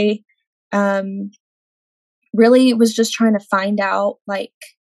I really was just trying to find out, like,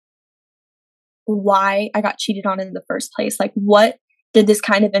 why I got cheated on in the first place. Like, what did this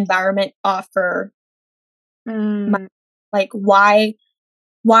kind of environment offer? Like, why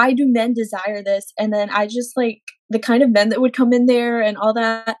do men desire this? And then I just, like, the kind of men that would come in there and all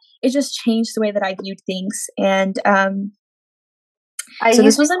that, it just changed the way that I viewed things. And I so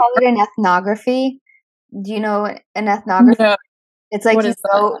used this to was call it an ethnography. Do you know an ethnography? no, It's like what is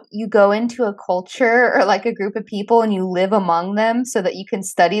that? you go into a culture or like a group of people and you live among them so that you can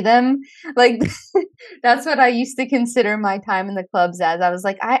study them. Like, that's what I used to consider my time in the clubs as. I was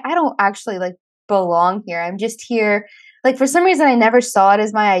like, I don't actually like belong here. I'm just here. Like, for some reason I never saw it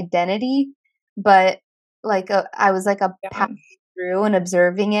as my identity, but like I was like a passing through and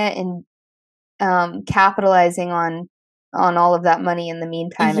observing it and capitalizing on all of that money in the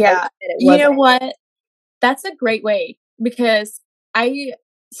meantime. Yeah. It You know wasn't. what? That's a great way, because I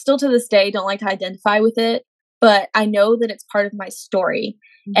still to this day don't like to identify with it, but I know that it's part of my story.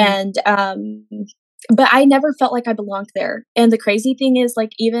 And but I never felt like I belonged there. And the crazy thing is,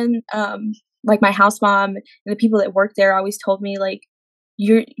 like, even like, my house mom and the people that work there always told me, like,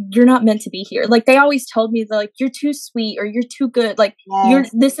 you're not meant to be here. Like, they always told me, like, you're too sweet or you're too good. Like,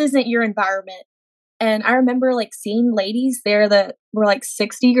 Yes. this isn't your environment. And I remember, like, seeing ladies there that were like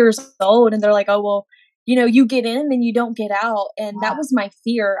 60 years old, and they're like, oh, well, you get in and you don't get out. And that was my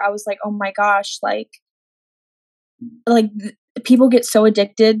fear. I was like, oh my gosh, like people get so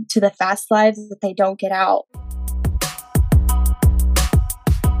addicted to the fast lives that they don't get out.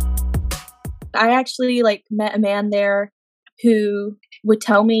 I actually, like, met a man there who would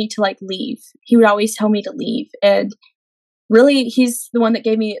tell me to, like, leave. He would always tell me to leave. And really, he's the one that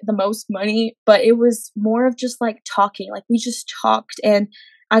gave me the most money, but it was more of just, like, talking. Like, we just talked, and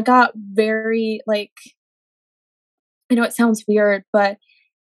I got very, like, I know it sounds weird, but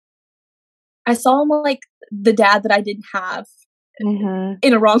I saw him like the dad that I didn't have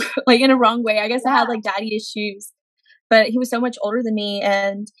in a wrong way. I guess I had, like, daddy issues, but he was so much older than me,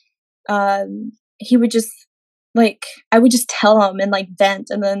 and he would just, like, I would just tell him and, like, vent,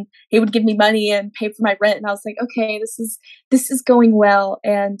 and then he would give me money and pay for my rent, and I was like, okay, this is going well.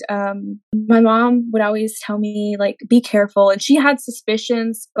 And my mom would always tell me, like, be careful, and she had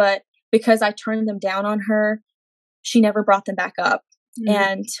suspicions, but because I turned them down on her, she never brought them back up.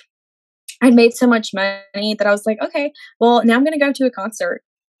 And I made so much money that I was like, okay, well, now I'm going to go to a concert.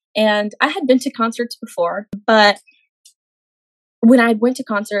 And I had been to concerts before, but when I went to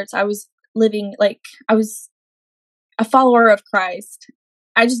concerts, I was living, like, I was a follower of Christ,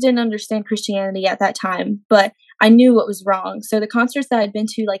 I just didn't understand Christianity at that time, but I knew what was wrong. So the concerts that I'd been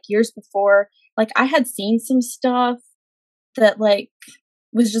to like years before, like I had seen some stuff that like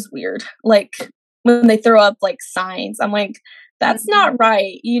was just weird. Like when they throw up like signs, I'm like, that's not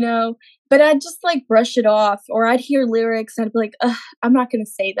right, you know? But I'd just like brush it off, or I'd hear lyrics and I'd be like, ugh, I'm not going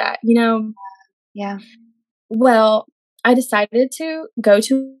to say that, you know? Yeah. Well, I decided to go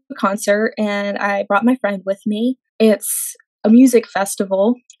to a concert and I brought my friend with me. It's a music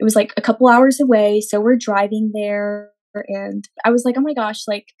festival. It was like a couple hours away. So we're driving there and I was like, oh my gosh,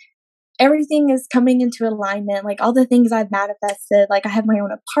 like everything is coming into alignment. Like all the things I've manifested, like I have my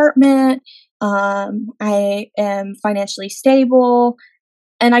own apartment. I am financially stable.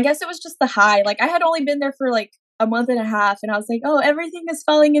 And I guess it was just the high. Like I had only been there for like a month and a half and I was like, oh, everything is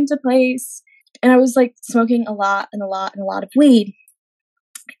falling into place. And I was like smoking a lot and a lot and a lot of weed.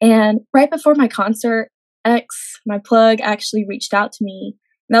 And right before my concert, my plug, actually reached out to me.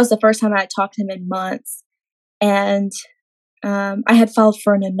 And that was the first time I had talked to him in months. And I had filed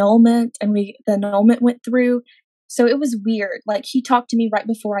for an annulment, and the annulment went through. So it was weird. Like he talked to me right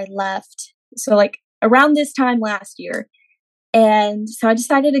before I left. So like around this time last year. And so I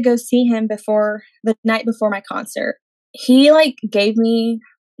decided to go see him before the night before my concert. He like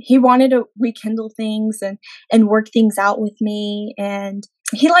he wanted to rekindle things and work things out with me. And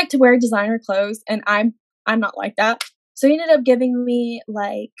he liked to wear designer clothes and I'm not like that. So he ended up giving me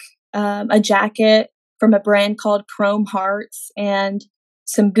like a jacket from a brand called Chrome Hearts and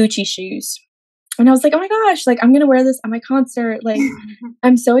some Gucci shoes. And I was like, oh my gosh, like I'm going to wear this at my concert. Like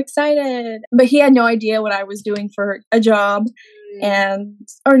I'm so excited. But he had no idea what I was doing for a job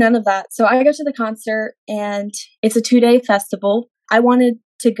or none of that. So I go to the concert and it's a 2-day festival. I wanted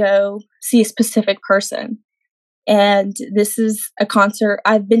to go see a specific person. And this is a concert.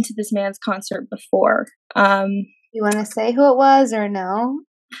 I've been to this man's concert before. You want to say who it was or no?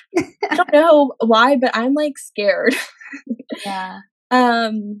 I don't know why, but I'm like scared. Yeah.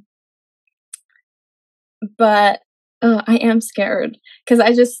 But I am scared because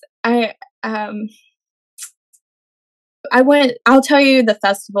I'll tell you the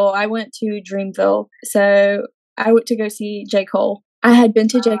festival. I went to Dreamville. So I went to go see J. Cole. I had been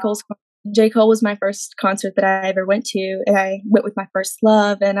to J. Cole's. J. Cole was my first concert that I ever went to. And I went with my first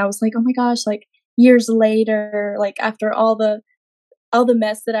love. And I was like, oh my gosh, like years later, like after all the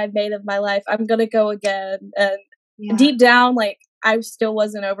mess that I've made of my life, I'm going to go again. And deep down, like I still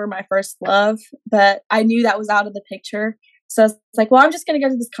wasn't over my first love, but I knew that was out of the picture. So it's like, well, I'm just going to go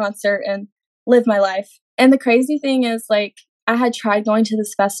to this concert and live my life. And the crazy thing is like, I had tried going to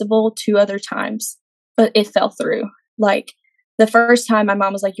this festival 2 other times, but it fell through. Like the first time my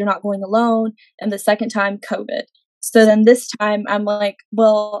mom was like, you're not going alone. And the second time, COVID. So then this time I'm like,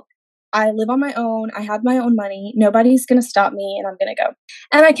 well, I live on my own. I have my own money. Nobody's going to stop me and I'm going to go.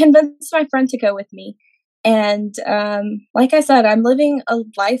 And I convinced my friend to go with me. And like I said, I'm living a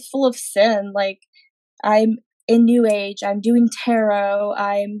life full of sin. Like I'm in New Age. I'm doing tarot.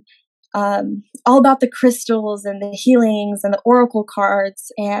 I'm all about the crystals and the healings and the oracle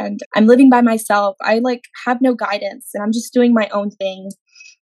cards. And I'm living by myself. I like have no guidance and I'm just doing my own thing.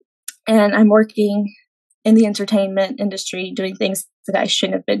 And I'm working in the entertainment industry, doing things that I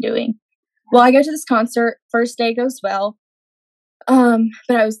shouldn't have been doing. Well, I go to this concert. First day goes well.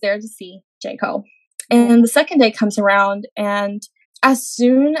 But I was there to see J. Cole. And the second day comes around, and as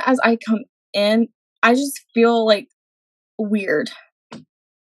soon as I come in, I just feel like weird.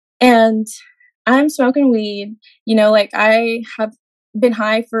 And I'm smoking weed, you know, like I have been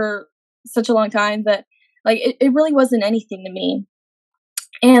high for such a long time that like it really wasn't anything to me.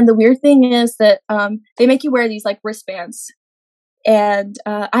 And the weird thing is that they make you wear these like wristbands. And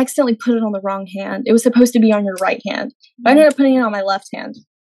I accidentally put it on the wrong hand. It was supposed to be on your right hand. But I ended up putting it on my left hand.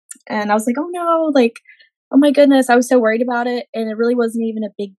 And I was like, oh no, like, oh my goodness. I was so worried about it. And it really wasn't even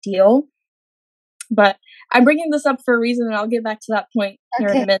a big deal. But I'm bringing this up for a reason, and I'll get back to that point here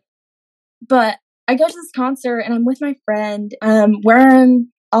in a minute. But I go to this concert, and I'm with my friend, wearing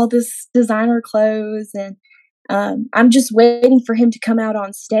all this designer clothes, and I'm just waiting for him to come out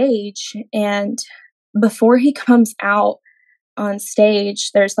on stage. And before he comes out on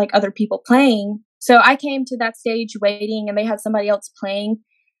stage, there's like other people playing. So I came to that stage waiting, and they had somebody else playing.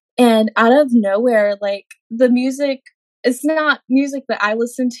 And out of nowhere, like the music, it's not music that I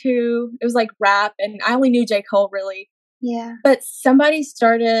listened to. It was like rap, and I only knew J. Cole really. Yeah. But somebody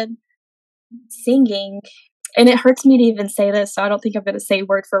started singing, and it hurts me to even say this, so I don't think I'm going to say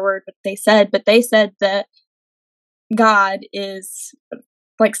word for word what they said, but they said that God is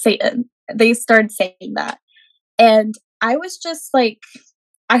like Satan. They started saying that. And I was just like,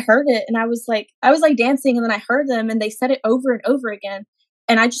 I heard it, and I was like dancing, and then I heard them, and they said it over and over again.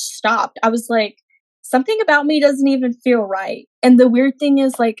 and I just stopped. I was like, something about me doesn't even feel right. And the weird thing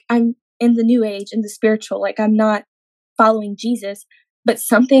is, like, I'm in the new age, in the spiritual, like, I'm not following Jesus, but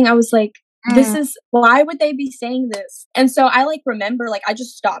something I was like, this is, why would they be saying this? And so I like remember, like, I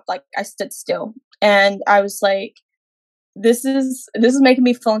just stopped, like, I stood still, and I was like, this is making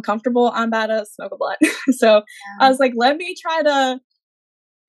me feel uncomfortable. I'm about to smoke a blunt. So I was like, let me try to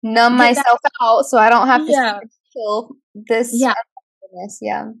numb myself out so I don't have to feel this. Yeah.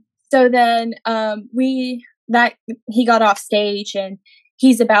 Yeah. So then he got off stage, and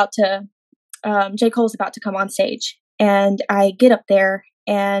he's about to J. Cole's about to come on stage, and I get up there,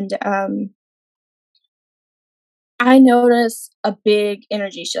 and I notice a big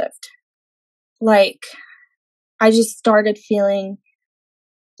energy shift. Like, I just started feeling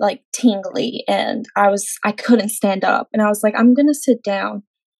like tingly, and I couldn't stand up, and I was like, I'm gonna sit down.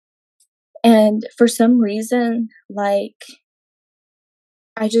 And for some reason, like,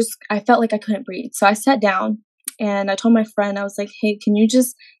 I felt like I couldn't breathe. So I sat down, and I told my friend, I was like, hey, can you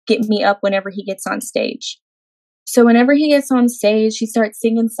just get me up whenever he gets on stage? So whenever he gets on stage, he starts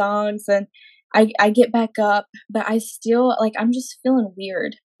singing songs, and I get back up, but I still, like, I'm just feeling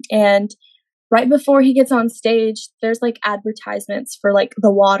weird. And right before he gets on stage, there's like advertisements for like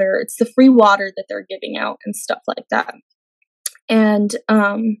the water. It's the free water that they're giving out and stuff like that. And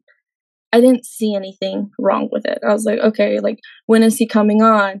I didn't see anything wrong with it. I was like, okay, like, when is he coming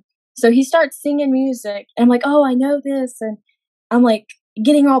on? So he starts singing music, and I'm like, oh, I know this. And I'm like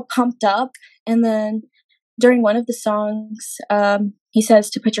getting all pumped up. And then during one of the songs, he says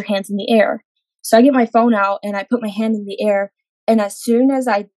to put your hands in the air. So I get my phone out, and I put my hand in the air. And as soon as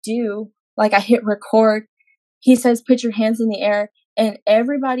I do, like, I hit record, he says, put your hands in the air. And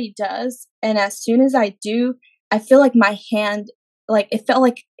everybody does. And as soon as I do, I feel like my hand, like, it felt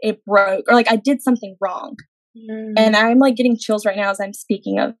like it broke, or like I did something wrong. And I'm like getting chills right now as I'm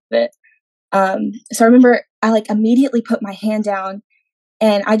speaking of it. So I remember I like immediately put my hand down,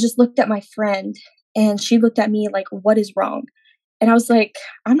 and I just looked at my friend, and she looked at me like, what is wrong? And I was like,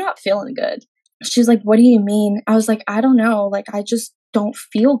 I'm not feeling good. She was like, what do you mean? I was like, I don't know. Like, I just don't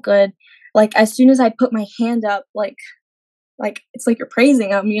feel good. Like, as soon as I put my hand up, like it's like you're praising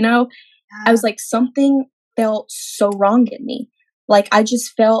him, you know? Yeah. I was like, something felt so wrong in me. Like, I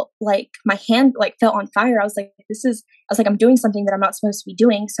just felt like my hand like felt on fire. I was like, I'm doing something that I'm not supposed to be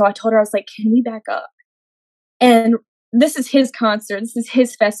doing. So I told her, I was like, can we back up? And this is his concert. This is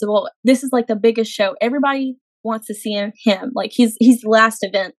his festival. This is like the biggest show. Everybody wants to see him. Like, he's the last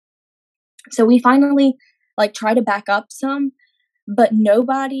event. So we finally like try to back up some, but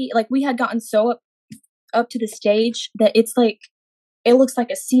nobody, like, we had gotten so up to the stage that it's like, it looks like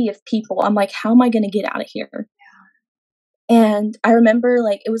a sea of people. I'm like, how am I going to get out of here? And I remember,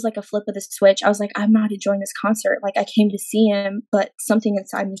 like, it was like a flip of the switch. I was like, I'm not enjoying this concert. Like, I came to see him, but something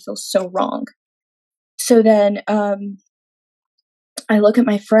inside me feels so wrong. So then I look at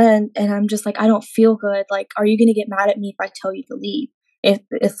my friend, and I'm just like, I don't feel good. Like, are you going to get mad at me if I tell you to leave, if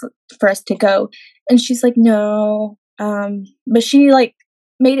for us to go? And she's like, no. But she like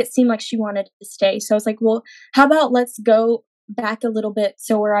made it seem like she wanted to stay. So I was like, well, how about let's go back a little bit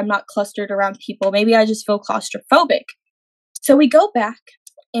so where I'm not clustered around people. Maybe I just feel claustrophobic. So we go back,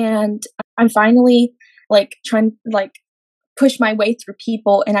 and I'm finally like trying to like push my way through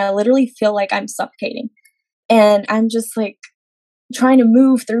people, and I literally feel like I'm suffocating. And I'm just like trying to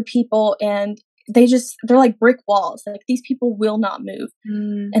move through people, and they're like brick walls. Like, these people will not move.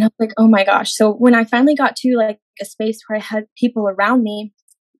 And I'm like, oh my gosh. So when I finally got to like a space where I had people around me,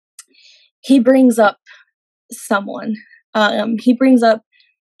 he brings up someone. He brings up,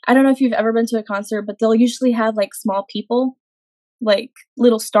 I don't know if you've ever been to a concert, but they'll usually have like small people, like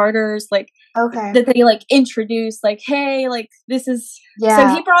little starters, like, okay, that they like introduce, like, hey, like, this is,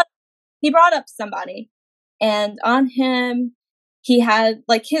 so he brought up somebody, and on him, he had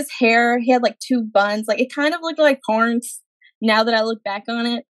like his hair, he had like two buns, like, it kind of looked like horns now that I look back on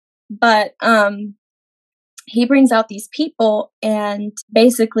it. But he brings out these people, and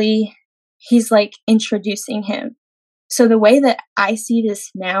basically he's like introducing him. So the way that I see this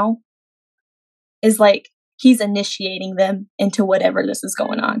now is like he's initiating them into whatever this is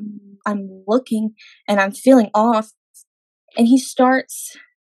going on. I'm looking, and I'm feeling off, and he starts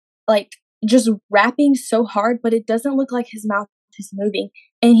like just rapping so hard, but it doesn't look like his mouth is moving,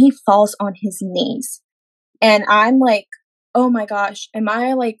 and he falls on his knees. And I'm like, oh my gosh, am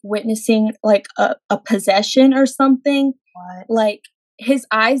I like witnessing like a possession or something? What? Like, his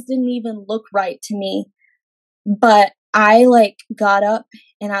eyes didn't even look right to me. But I like got up,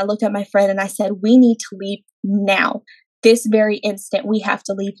 and I looked at my friend, and I said, we need to leave now. This very instant, we have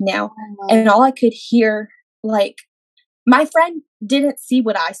to leave now. Oh, and all I could hear, like, my friend didn't see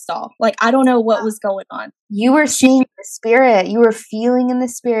what I saw. Like, I don't know what was going on. You were seeing the spirit. You were feeling in the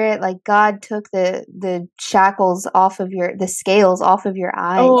spirit, like God took the shackles off of the scales off of your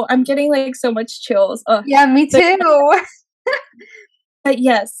eyes. Oh, I'm getting like so much chills. Yeah, me too. But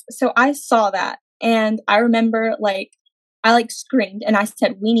yes, so I saw that, and I remember like I like screamed and I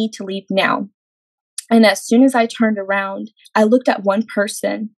said, "We need to leave now." And as soon as I turned around, I looked at one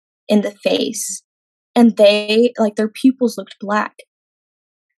person in the face, and they like their pupils looked black.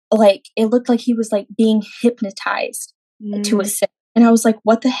 Like it looked like he was like being hypnotized to a sin. And I was like,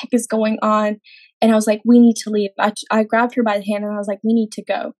 "What the heck is going on?" And I was like, "We need to leave." I grabbed her by the hand and I was like, "We need to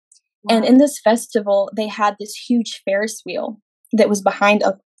go." Wow. And in this festival, they had this huge Ferris wheel that was behind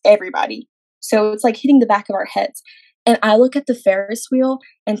of everybody. So it's like hitting the back of our heads. And I look at the Ferris wheel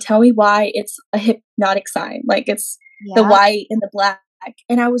and tell me why it's a hypnotic sign. Like it's the white and the black.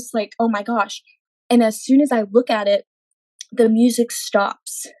 And I was like, oh my gosh. And as soon as I look at it, the music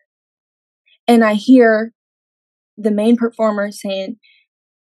stops. And I hear the main performer saying,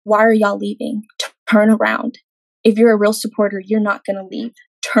 "Why are y'all leaving? Turn around. If you're a real supporter, you're not going to leave.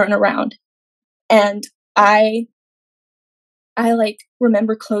 Turn around." And I like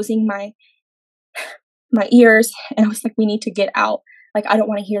remember closing my ears, and I was like, "We need to get out. Like, I don't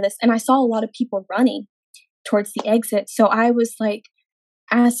want to hear this." And I saw a lot of people running towards the exit. So I was like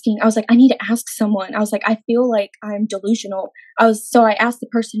I was like, "I need to ask someone." I was like, "I feel like I'm delusional." So I asked the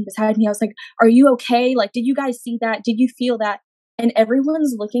person beside me, I was like, "Are you okay? Like, did you guys see that? Did you feel that?" And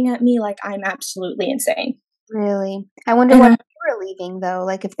everyone's looking at me like I'm absolutely insane. Really? I wonder why they were leaving though.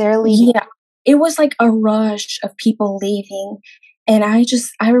 Like if they're leaving. Yeah. It was like a rush of people leaving. And I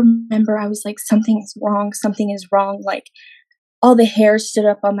remember I was like, something is wrong. Something is wrong. Like all the hair stood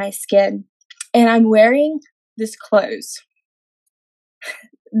up on my skin. And I'm wearing this clothes.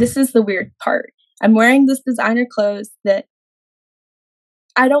 This is the weird part. I'm wearing this designer clothes that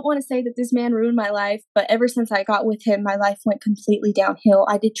I don't want to say that this man ruined my life, but ever since I got with him, my life went completely downhill.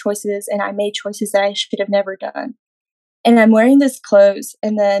 I did choices and I made choices that I should have never done. And I'm wearing this clothes,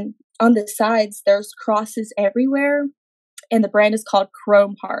 and then on the sides, there's crosses everywhere, and the brand is called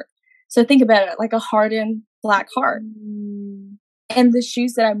Chrome Heart. So think about it, like a hardened black heart. And the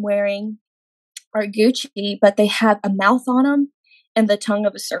shoes that I'm wearing are Gucci, but they have a mouth on them and the tongue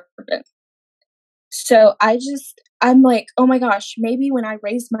of a serpent. So I'm like, oh my gosh, maybe when I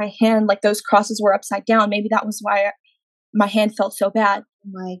raised my hand, like those crosses were upside down. Maybe that was why my hand felt so bad. Oh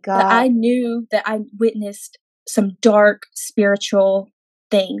my God. But I knew that I witnessed some dark spiritual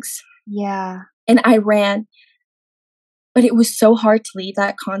things. Yeah. And I ran. But it was so hard to leave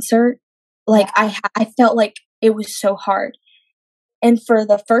that concert. Like I felt like it was so hard. And for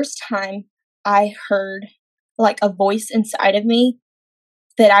the first time, I heard like a voice inside of me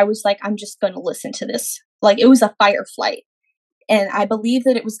that I was like, I'm just going to listen to this. Like it was a fight or flight. And I believe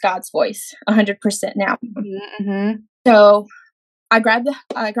that it was God's voice 100% now. Mm-hmm. So I grab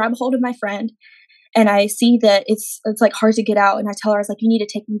a hold of my friend, and I see that it's like hard to get out. And I tell her, I was like, you need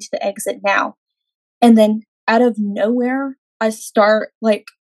to take me to the exit now. And then out of nowhere, I start like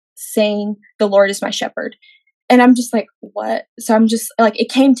saying, "The Lord is my shepherd." And I'm just like, what? So I'm just like, it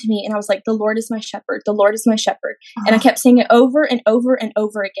came to me and I was like, "The Lord is my shepherd. The Lord is my shepherd." And I kept saying it over and over and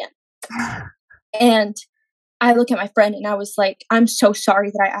over again. And I look at my friend and I was like, "I'm so sorry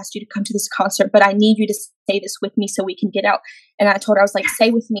that I asked you to come to this concert, but I need you to say this with me so we can get out." And I told her, I was like,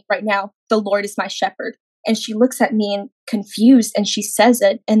 "Say with me right now, the Lord is my shepherd." And she looks at me and confused and she says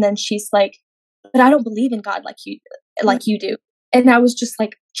it. And then she's like, "But I don't believe in God like you do." And I was just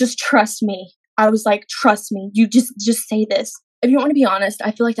like, "Just trust me." I was like, "Trust me. You just say this." If you want to be honest,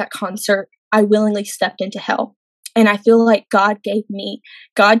 I feel like that concert, I willingly stepped into hell. And I feel like God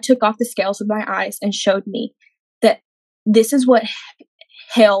took off the scales of my eyes and showed me that this is what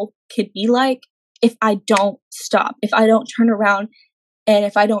hell could be like if I don't stop, if I don't turn around, and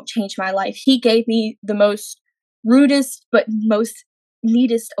if I don't change my life. He gave me the most rudest but most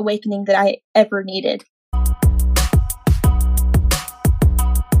neatest awakening that I ever needed.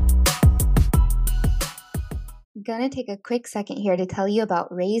 I'm gonna take a quick second here to tell you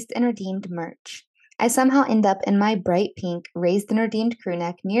about Raised and Redeemed merch. I somehow end up in my bright pink Raised and Redeemed crew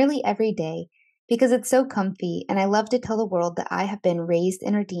neck nearly every day because it's so comfy, and I love to tell the world that I have been raised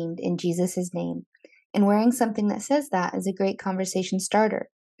and redeemed in Jesus' name. And wearing something that says that is a great conversation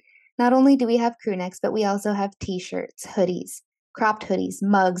starter. Not only do we have crew necks, but we also have t-shirts, hoodies, cropped hoodies,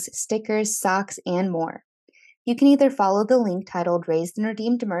 mugs, stickers, socks, and more. You can either follow the link titled Raised and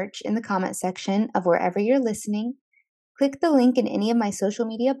Redeemed Merch in the comment section of wherever you're listening, click the link in any of my social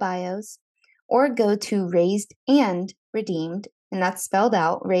media bios, or go to Raised and Redeemed, and that's spelled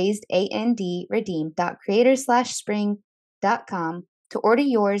out, Raised, A-N-D, Redeemed.creator/spring kacyandkaylanicolaico.com to order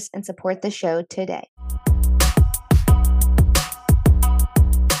yours and support the show today.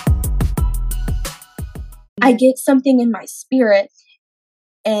 I get something in my spirit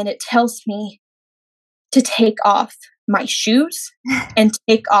and it tells me to take off my shoes and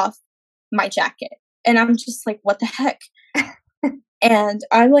take off my jacket. And I'm just like, what the heck? And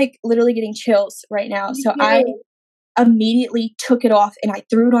I'm like literally getting chills right now. So I immediately took it off and I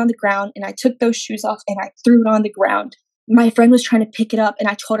threw it on the ground, and I took those shoes off and I threw it on the ground. My friend was trying to pick it up and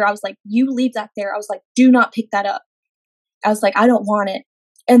I told her, I was like, you leave that there. I was like, do not pick that up. I was like, I don't want it.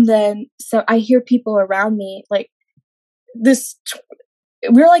 And then, so I hear people around me, like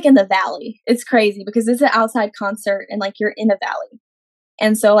we're like in the valley. It's crazy because it's an outside concert and like you're in a valley.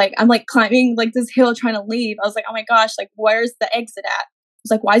 And so like, I'm like climbing like this hill trying to leave. I was like, oh my gosh, like where's the exit at? I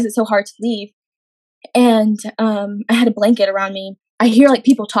was like, why is it so hard to leave? And I had a blanket around me. I hear like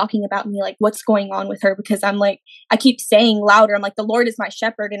people talking about me, like what's going on with her, because I'm like, I keep saying louder, I'm like, the Lord is my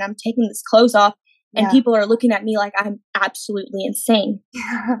shepherd, and I'm taking this clothes off, and people are looking at me like I'm absolutely insane.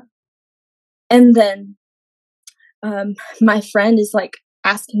 And then my friend is like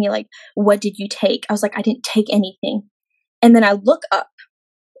asking me like, what did you take? I was like, I didn't take anything. And then I look up.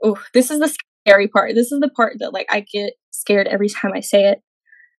 Oh, this is the scary part. This is the part that like I get scared every time I say it.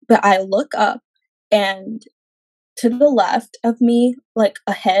 But I look up, and to the left of me, like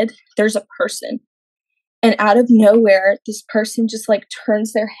ahead, there's a person. And out of nowhere, this person just like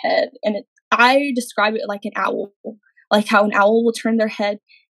turns their head. And I describe it like an owl, like how an owl will turn their head.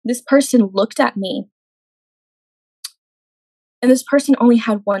 This person looked at me. And this person only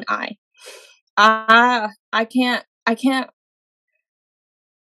had one eye. I can't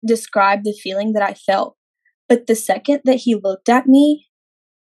describe the feeling that I felt. But the second that he looked at me,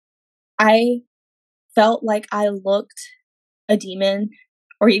 I felt like I looked a demon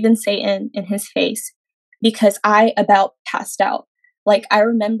or even Satan in his face, because I about passed out. Like I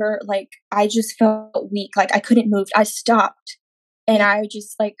remember, like I just felt weak, like I couldn't move. I stopped and I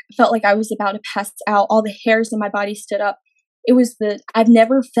just like felt like I was about to pass out. All the hairs in my body stood up. I've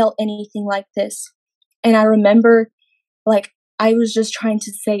never felt anything like this. And I remember like I was just trying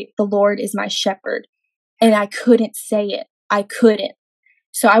to say, the Lord is my shepherd. And I couldn't say it. I couldn't.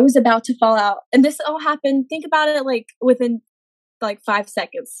 So I was about to fall out. And this all happened, think about it, like within like 5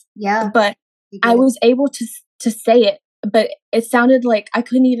 seconds. Yeah. But I was able to say it, but it sounded like it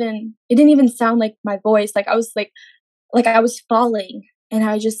didn't even sound like my voice. Like I was like I was falling. And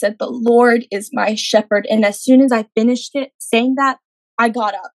I just said, the Lord is my shepherd. And as soon as I finished it, saying that, I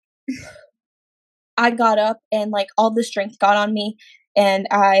got up. I got up and like all the strength got on me. And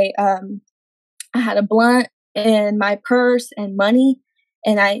I had a blunt in my purse and money.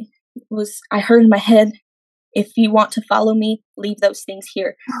 And I heard in my head, if you want to follow me, leave those things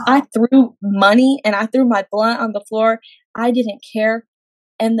here. I threw money and I threw my blunt on the floor. I didn't care.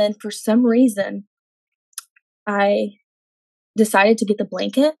 And then for some reason, I decided to get the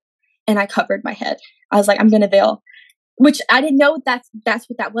blanket and I covered my head. I was like, I'm going to veil, which I didn't know that's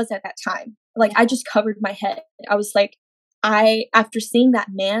what that was at that time. Like I just covered my head. I was like, after seeing that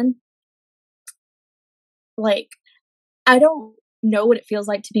man, like, I don't know what it feels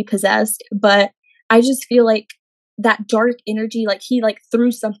like to be possessed, but I just feel like that dark energy, like he like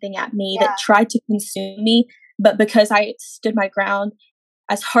threw something at me that tried to consume me. But because I stood my ground,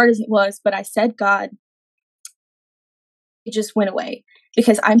 as hard as it was, but I said, God, it just went away.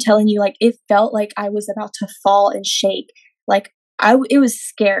 Because I'm telling you, like, it felt like I was about to fall and shake. Like it was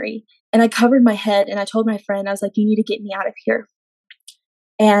scary. And I covered my head and I told my friend, I was like, you need to get me out of here.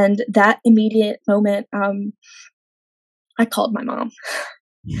 And that immediate moment, I called my mom.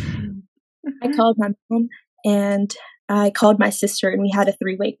 I called my mom and I called my sister, and we had a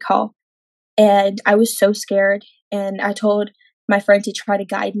 3-way call. And I was so scared. And I told my friend to try to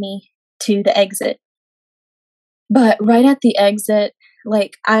guide me to the exit. But right at the exit,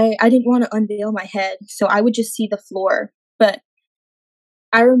 like I didn't want to unveil my head, so I would just see the floor. But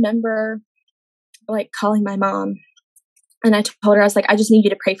I remember like calling my mom, and I told her, I was like, I just need you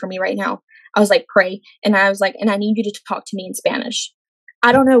to pray for me right now. I was like, pray. And I was like, and I need you to talk to me in Spanish.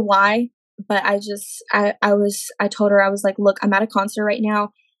 I don't know why, but I told her, I was like, look, I'm at a concert right now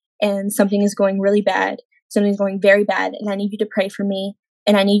and something is going really bad. Something's going very bad. And I need you to pray for me.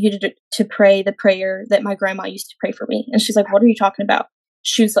 And I need you to pray the prayer that my grandma used to pray for me. And she's like, what are you talking about?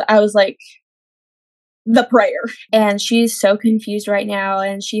 I was like, the prayer. And she's so confused right now.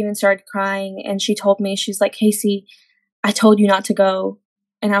 And she even started crying. And she told me, she's like, Kacy, I told you not to go.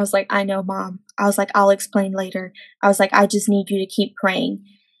 And I was like, I know, Mom. I was like, I'll explain later. I was like, I just need you to keep praying.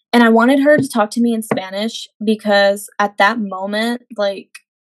 And I wanted her to talk to me in Spanish because at that moment, like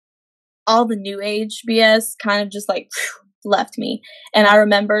all the new age BS kind of just like left me. And I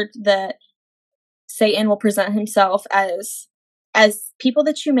remembered that Satan will present himself as people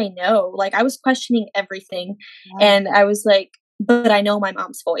that you may know. Like, I was questioning everything, and I was like, but I know my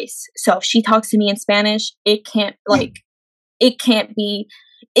mom's voice. So if she talks to me in Spanish, it can't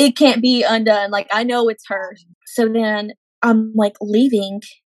be undone. Like, I know it's her. So then I'm like leaving,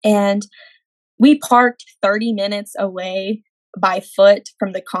 and we parked 30 minutes away by foot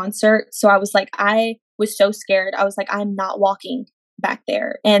from the concert. So I was like, I was so scared. I was like, I'm not walking back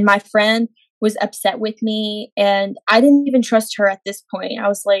there. And my friend was upset with me, and I didn't even trust her at this point. I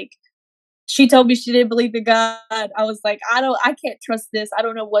was like, she told me she didn't believe in God. I was like, I can't trust this. I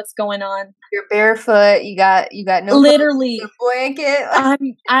don't know what's going on. You're barefoot. You got no literally blanket.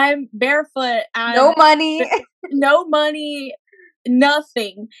 I'm barefoot. No money. No money.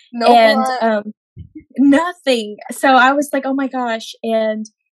 Nothing. No and blood. Nothing. So I was like, oh my gosh. And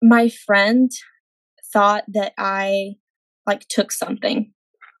my friend thought that I like took something.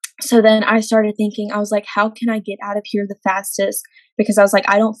 So then I started thinking, I was like, how can I get out of here the fastest? Because I was like,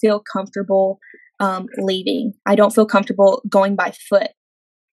 I don't feel comfortable leaving. I don't feel comfortable going by foot.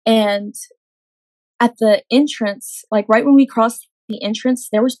 And at the entrance, like right when we crossed the entrance,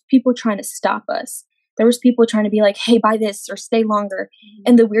 there was people trying to stop us. There was people trying to be like, hey, buy this or stay longer. Mm-hmm.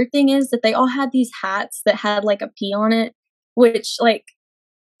 And the weird thing is that they all had these hats that had like a P on it, which like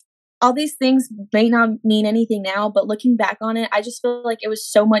all these things may not mean anything now, but looking back on it, I just feel like it was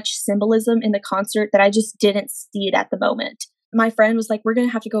so much symbolism in the concert that I just didn't see it at the moment. My friend was like, we're going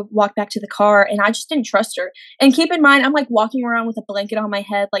to have to go walk back to the car. And I just didn't trust her. And keep in mind, I'm like walking around with a blanket on my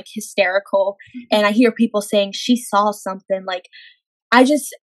head, like hysterical. And I hear people saying she saw something. Like,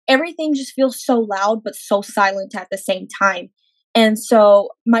 everything just feels so loud, but so silent at the same time. And so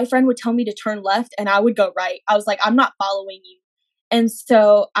my friend would tell me to turn left and I would go right. I was like, I'm not following you. And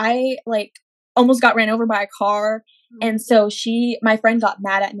so I like almost got ran over by a car. And so my friend got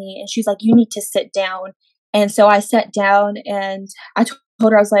mad at me and she's like, you need to sit down. And so I sat down and I told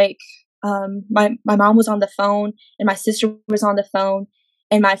her, I was like, my mom was on the phone and my sister was on the phone.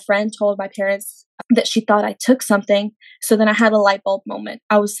 And my friend told my parents that she thought I took something. So then I had a light bulb moment.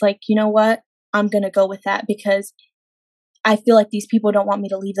 I was like, you know what? I'm going to go with that because I feel like these people don't want me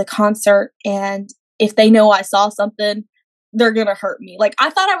to leave the concert. And if they know I saw something, they're going to hurt me. Like, I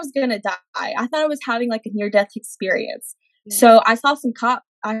thought I was going to die. I thought I was having like a near-death experience. Yeah. So I saw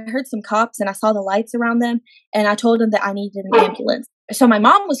I heard some cops and I saw the lights around them and I told them that I needed an ambulance. So my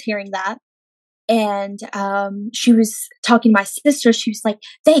mom was hearing that and she was talking to my sister. She was like,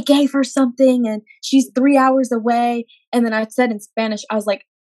 they gave her something and she's 3 hours away. And then I said in Spanish, I was like,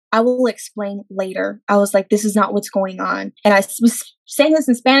 I will explain later. I was like, this is not what's going on. And I was saying this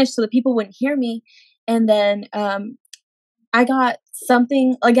in Spanish so that people wouldn't hear me. And then I got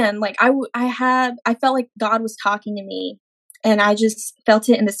something again, like I felt like God was talking to me and I just felt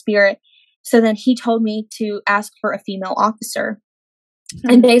it in the spirit. So then he told me to ask for a female officer.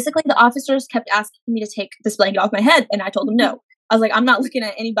 And basically the officers kept asking me to take this blanket off my head. And I told them no. I was like, I'm not looking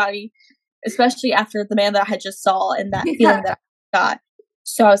at anybody, especially after the man that I had just saw and that feeling that I got.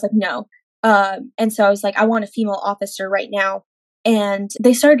 So I was like, no. And so I was like, I want a female officer right now. And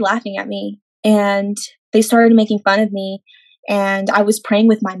they started laughing at me and they started making fun of me. And I was praying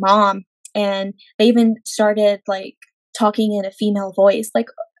with my mom and they even started like talking in a female voice, like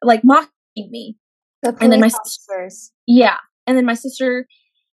mocking me. And then my officers. Yeah. And then my sister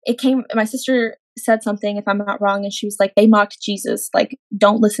said something, if I'm not wrong, and she was like, they mocked Jesus. Like,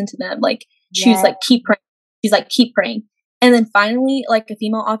 don't listen to them. Like, she was like, keep praying. She's like, keep praying. And then finally, like a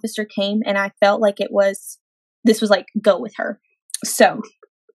female officer came and I felt like this was like, go with her. So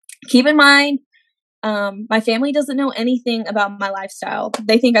keep in mind, my family doesn't know anything about my lifestyle.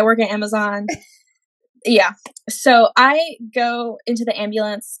 They think I work at Amazon. Yeah. So I go into the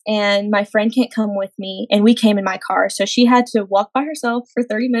ambulance and my friend can't come with me and we came in my car. So she had to walk by herself for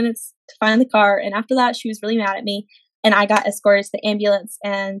 30 minutes to find the car. And after that, she was really mad at me and I got escorted to the ambulance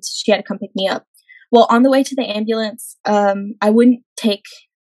and she had to come pick me up. Well, on the way to the ambulance, I wouldn't take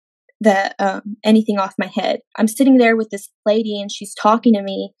anything off my head. I'm sitting there with this lady and she's talking to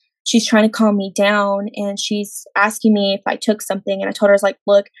me. She's trying to calm me down and she's asking me if I took something. And I told her, I was like,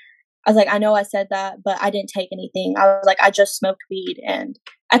 look, I know I said that, but I didn't take anything. I was like, I just smoked weed. And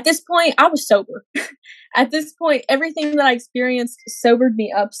at this point, I was sober. At this point, everything that I experienced sobered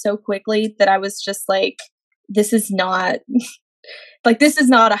me up so quickly that I was just like, this is not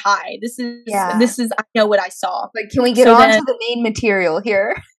a high. This is, I know what I saw. Like, can we get on to the main material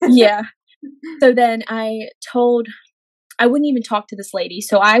here? Yeah. So then I wouldn't even talk to this lady.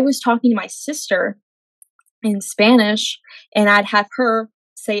 So I was talking to my sister in Spanish and I'd have her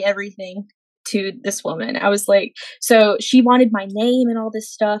say everything to this woman. I was like, so she wanted my name and all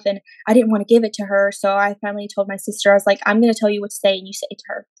this stuff, and I didn't want to give it to her. So I finally told my sister, I was like, I'm going to tell you what to say, and you say it to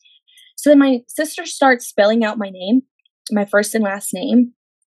her. So then my sister starts spelling out my name, my first and last name,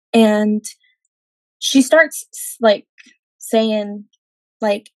 and she starts like saying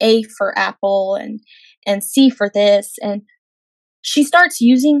like A for apple and C for this, and she starts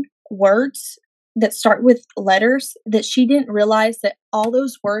using words that start with letters that she didn't realize that all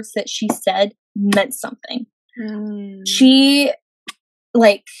those words that she said meant something. She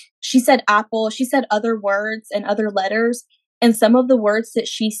said apple, she said other words and other letters, and some of the words that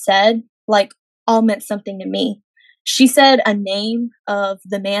she said like all meant something to me. She said a name of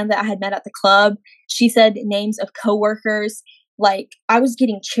the man that I had met at the club. She said names of coworkers. Like, I was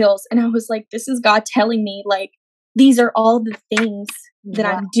getting chills, and I was like, this is God telling me, like, these are all the things that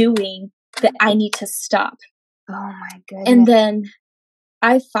I'm doing that I need to stop. Oh my goodness. And then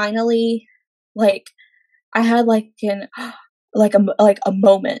I finally, like, I had a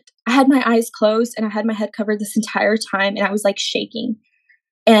moment. I had my eyes closed and I had my head covered this entire time, and I was like shaking.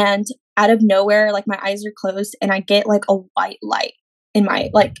 And out of nowhere, like, my eyes are closed and I get like a white light in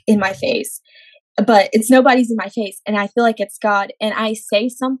my face, but it's nobody's in my face, and I feel like it's God. And I say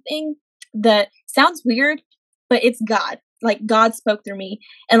something that sounds weird, but it's God. Like, God spoke through me,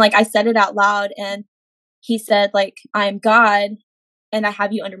 and like I said it out loud, and he said, like, I am God and I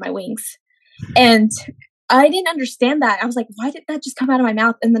have you under my wings. And I didn't understand that. I was like, why did that just come out of my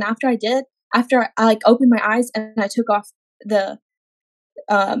mouth? And then after I like opened my eyes and I took off the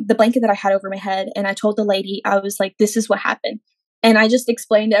blanket that I had over my head, and I told the lady, I was like, this is what happened. And I just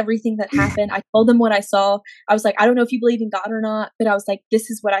explained everything that happened. I told them what I saw. I was like, I don't know if you believe in God or not, but I was like, this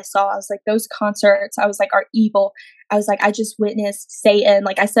is what I saw. I was like, those concerts, I was like, are evil. I was like, I just witnessed Satan.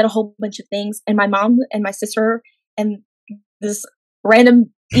 Like, I said a whole bunch of things, and my mom and my sister and this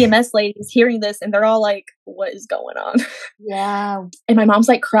random EMS lady is hearing this, and they're all like, what is going on? Yeah. And my mom's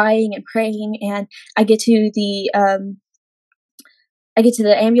like crying and praying, and I get to the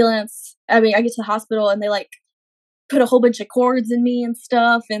ambulance. I get to the hospital, and they like put a whole bunch of cords in me and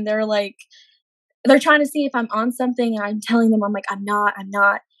stuff. And they're trying to see if I'm on something. And I'm telling them, I'm like, I'm not.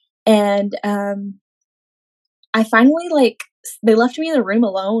 And, I finally, like, they left me in the room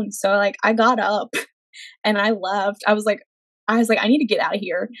alone. So like, I got up and I left. I was like, I need to get out of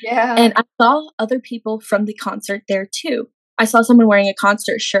here. Yeah. And I saw other people from the concert there too. I saw someone wearing a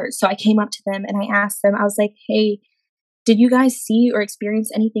concert shirt. So I came up to them and I asked them, I was like, hey, did you guys see or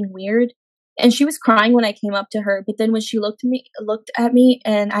experience anything weird? And she was crying when I came up to her. But then when she looked at me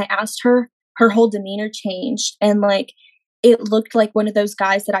and I asked her, her whole demeanor changed. And like, it looked like one of those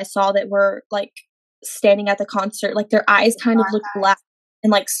guys that I saw that were like standing at the concert. Like, their eyes kind of looked black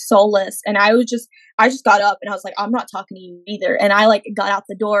and like soulless. And I just got up and I was like, I'm not talking to you either. And I like got out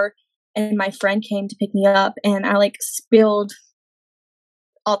the door, and my friend came to pick me up, and I like spilled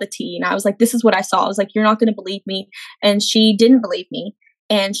all the tea. And I was like, this is what I saw. I was like, you're not going to believe me. And she didn't believe me.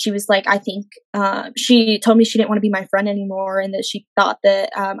 And she was like, I think, she told me she didn't want to be my friend anymore, and that she thought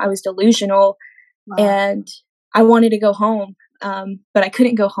that I was delusional. Wow. And I wanted to go home, but I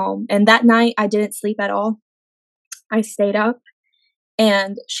couldn't go home. And that night I didn't sleep at all. I stayed up,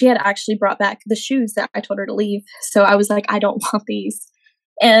 and she had actually brought back the shoes that I told her to leave. So I was like, I don't want these.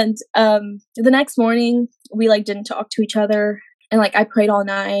 And the next morning we like didn't talk to each other, and like I prayed all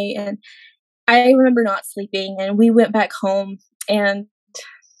night, and I remember not sleeping, and we went back home. And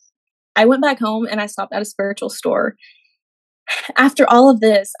I went back home and I stopped at a spiritual store. After all of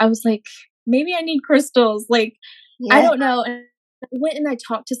this, I was like, maybe I need crystals. Like, yeah. I don't know. And I went and I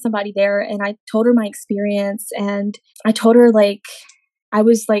talked to somebody there, and I told her my experience, and I told her like I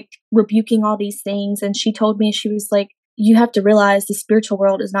was like rebuking all these things. And she told me, she was like, you have to realize the spiritual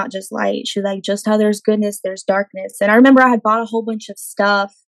world is not just light. She's like, just how there's goodness, there's darkness. And I remember I had bought a whole bunch of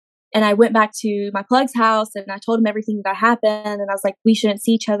stuff, and I went back to my plug's house and I told him everything that happened. And I was like, we shouldn't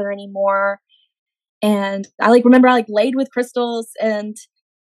see each other anymore. And I like remember I like laid with crystals, and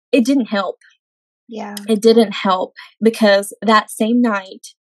it didn't help. Yeah. It didn't help, because that same night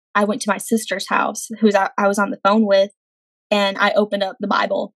I went to my sister's house, who I was on the phone with, and I opened up the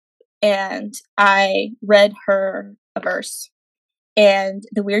Bible and I read her a verse. And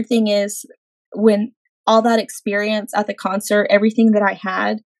the weird thing is, when all that experience at the concert, everything that I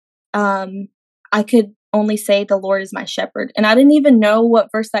had, I could only say the Lord is my shepherd. And I didn't even know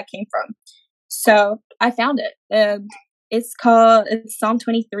what verse that came from. So I found it. And it's Psalm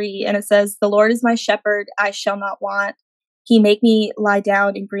 23. And it says, the Lord is my shepherd, I shall not want. He make me lie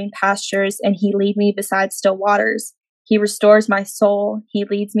down in green pastures, and he lead me beside still waters. He restores my soul. He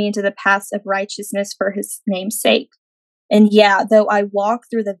leads me into the paths of righteousness for his name's sake. And yeah, though I walk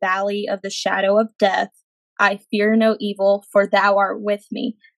through the valley of the shadow of death, I fear no evil, for thou art with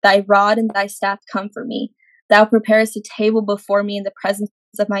me. Thy rod and thy staff comfort me. Thou preparest a table before me in the presence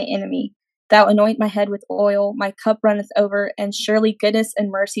of my enemy. Thou anoint my head with oil, my cup runneth over, and surely goodness and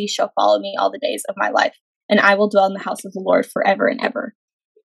mercy shall follow me all the days of my life, and I will dwell in the house of the Lord forever and ever.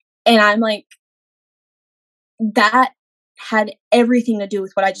 And I'm like, that had everything to do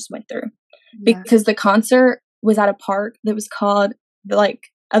with what I just went through. Yeah. Because the concert was at a park that was called like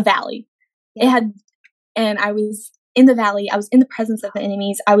a valley. Yeah. It had, and I was in the valley. I was in the presence of the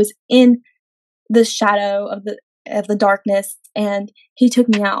enemies. I was in the shadow of the darkness, and he took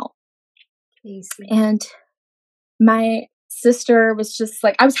me out. Kacy. And my sister was just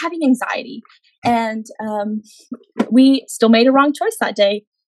like, I was having anxiety, and we still made a wrong choice that day.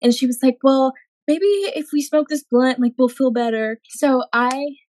 And she was like, well, maybe if we smoke this blunt, like, we'll feel better. So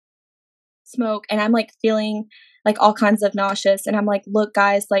I smoke, and I'm like feeling like all kinds of nauseous. And I'm like, look,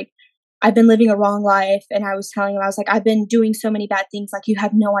 guys, like, I've been living a wrong life. And I was telling him, I was like, I've been doing so many bad things. Like, you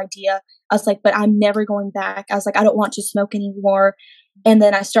have no idea. I was like, but I'm never going back. I was like, I don't want to smoke anymore. And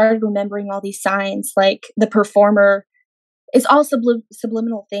then I started remembering all these signs, like the performer. It's all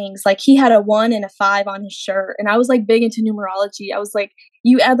subliminal things. Like, he had a 1 and a 5 on his shirt. And I was like big into numerology. I was like,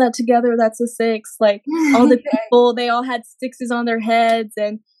 you add that together, that's a 6. Like, all the people, they all had 6s on their heads.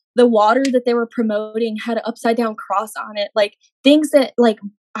 And the water that they were promoting had an upside down cross on it. Like, things that like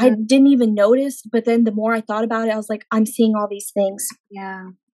I didn't even notice. But then the more I thought about it, I was like, I'm seeing all these things. Yeah.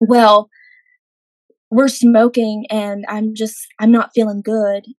 Well, we're smoking, and I'm not feeling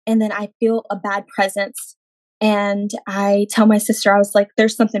good. And then I feel a bad presence. And I tell my sister, I was like,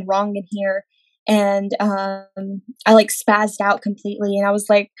 there's something wrong in here. And I like spazzed out completely. And I was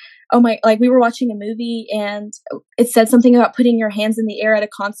like, oh my, like, we were watching a movie, and it said something about putting your hands in the air at a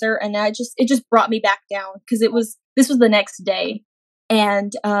concert. And it just brought me back down, because this was the next day.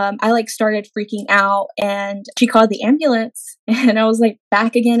 And I like started freaking out, and she called the ambulance, and I was like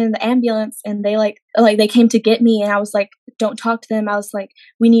back again in the ambulance, and they they came to get me, and I was like, don't talk to them. I was like,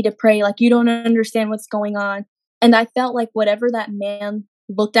 we need to pray. Like, you don't understand what's going on. And I felt like whatever that man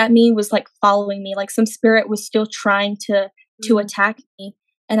looked at me was like following me, like some spirit was still trying to attack me.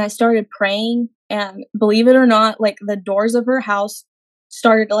 And I started praying, and believe it or not, like the doors of her house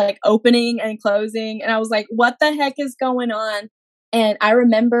started like opening and closing. And I was like, what the heck is going on? And I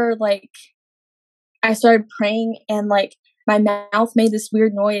remember like I started praying, and like my mouth made this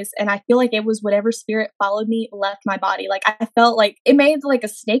weird noise, and I feel like it was whatever spirit followed me left my body. Like, I felt like it made like a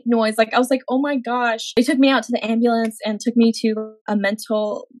snake noise. Like, I was like, oh my gosh. They took me out to the ambulance and took me to a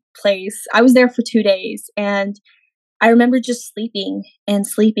mental place. I was there for 2 days, and I remember just sleeping and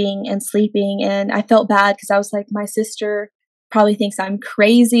sleeping and sleeping. And I felt bad, because I was like, my sister probably thinks I'm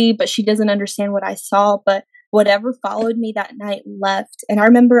crazy, but she doesn't understand what I saw. But whatever followed me that night left. And I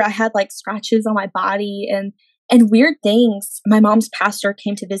remember I had like scratches on my body and weird things. My mom's pastor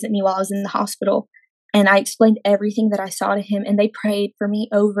came to visit me while I was in the hospital, and I explained everything that I saw to him, and they prayed for me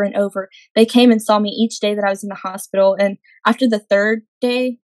over and over. They came and saw me each day that I was in the hospital. And after the 3rd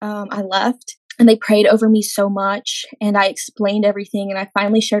day, I left, and they prayed over me so much, and I explained everything, and I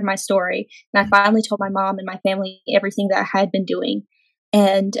finally shared my story, and I finally told my mom and my family everything that I had been doing.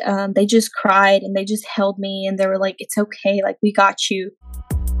 And they just cried, and they just held me, and they were like, it's okay. Like, we got you.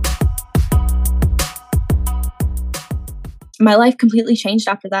 My life completely changed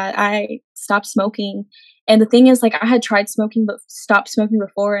after that. I stopped smoking. And the thing is, like, I had tried smoking, but stopped smoking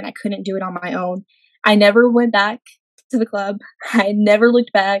before, and I couldn't do it on my own. I never went back to the club. I never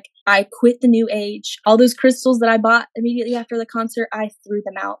looked back. I quit the new age. All those crystals that I bought immediately after the concert, I threw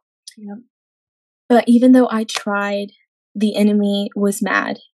them out. Yeah. But even though I tried, the enemy was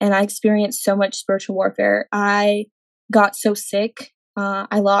mad, and I experienced so much spiritual warfare. I got so sick.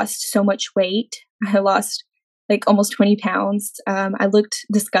 I lost so much weight. I lost like almost 20 pounds. I looked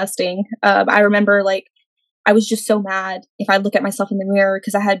disgusting. I remember like I was just so mad if I look at myself in the mirror,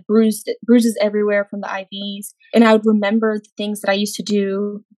 because I had bruises everywhere from the IVs. And I would remember the things that I used to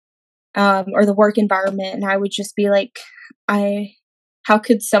do, or the work environment. And I would just be like, how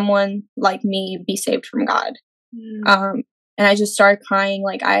could someone like me be saved from God? And I just started crying.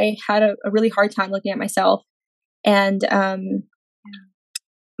 Like, I had a really hard time looking at myself. And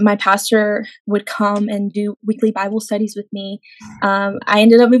my pastor would come and do weekly Bible studies with me. I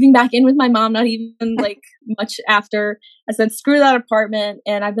ended up moving back in with my mom, not even like much after. I said, screw that apartment.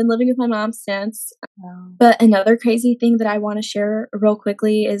 And I've been living with my mom since. Wow. But another crazy thing that I want to share real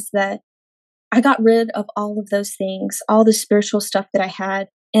quickly is that I got rid of all of those things, all the spiritual stuff that I had.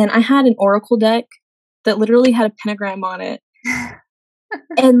 And I had an oracle deck that literally had a pentagram on it.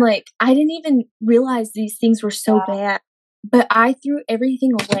 And like, I didn't even realize these things were so bad. But I threw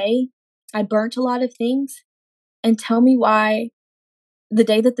everything away. I burnt a lot of things. And tell me why the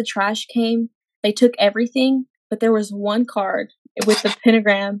day that the trash came, they took everything, but there was one card with the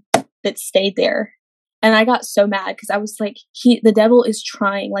pentagram that stayed there. And I got so mad because I was like, the devil is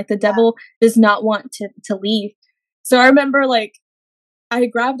trying. Like, the devil does not want to leave. So I remember, like, I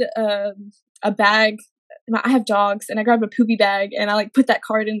grabbed a bag. I have dogs, and I grabbed a poopy bag, and I like put that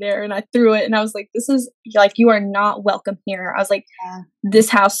card in there, and I threw it, and I was like, "This is like, you are not welcome here." I was like, "This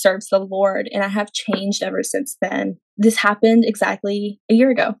house serves the Lord," and I have changed ever since then. This happened exactly a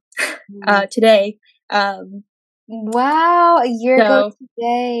year ago. Today. Wow, a year ago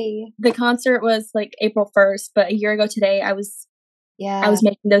today. The concert was like April 1st, but a year ago today, I was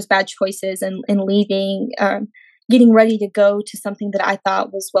making those bad choices and leaving, getting ready to go to something that I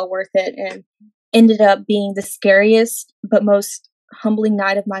thought was well worth it, and ended up being the scariest but most humbling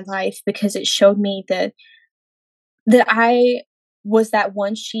night of my life, because it showed me that I was that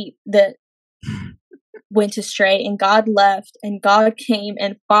one sheep that went astray, and God left, and God came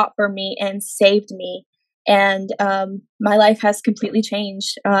and fought for me and saved me. And my life has completely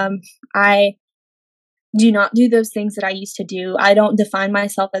changed. I do not do those things that I used to do. I don't define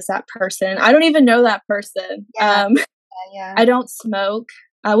myself as that person. I don't even know that person. I don't smoke.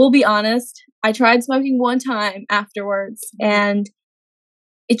 I will be honest. I tried smoking one time afterwards, and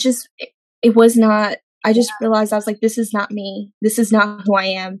it was not, I just realized, I was like, this is not me. This is not who I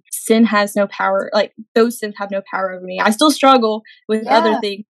am. Sin has no power. Like, those sins have no power over me. I still struggle with other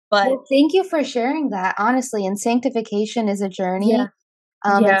things, but well, thank you for sharing that, honestly. And sanctification is a journey. And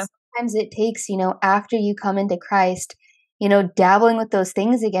sometimes it takes, after you come into Christ, dabbling with those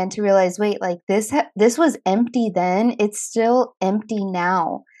things again to realize, wait, like this was empty then. It's still empty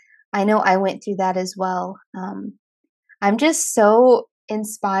now. I know I went through that as well. I'm just so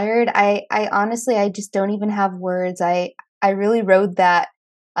inspired. I honestly, I just don't even have words. I really rode that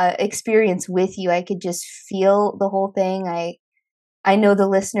experience with you. I could just feel the whole thing. I know the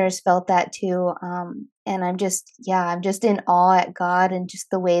listeners felt that too. And I'm just in awe at God and just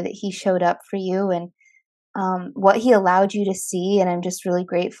the way that He showed up for you, and what He allowed you to see. And I'm just really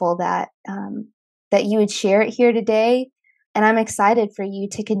grateful that that you would share it here today. And I'm excited for you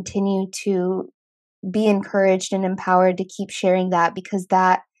to continue to be encouraged and empowered to keep sharing that, because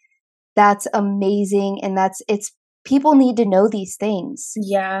that's amazing. And it's people need to know these things.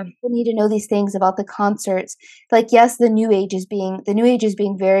 Yeah. People need to know these things about the concerts. Like, yes, the new age is being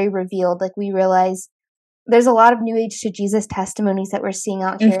very revealed. Like, we realize there's a lot of new age to Jesus testimonies that we're seeing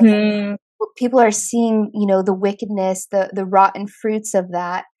out here. Mm-hmm. People are seeing, the wickedness, the rotten fruits of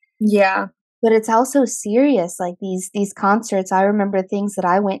that. Yeah. But it's also serious. Like, these concerts, I remember things that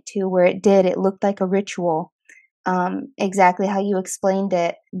I went to where it looked like a ritual. Exactly how you explained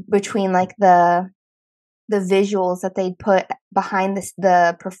it, between like the visuals that they'd put behind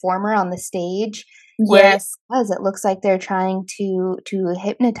the performer on the stage. Yes. It looks like they're trying to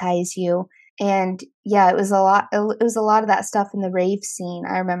hypnotize you. And yeah, it was a lot of that stuff in the rave scene,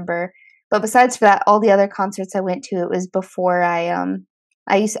 I remember. But besides for that, all the other concerts I went to, it was before I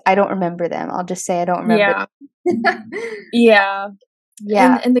don't remember them. I'll just say I don't remember. Yeah.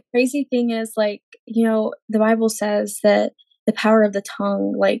 Yeah. And the crazy thing is, like, the Bible says that the power of the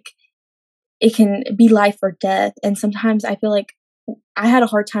tongue, like, it can be life or death. And sometimes I feel like I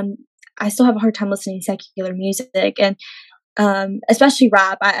still have a hard time listening to secular music, and especially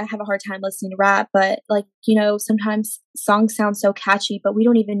rap. I have a hard time listening to rap, but like, sometimes songs sound so catchy, but we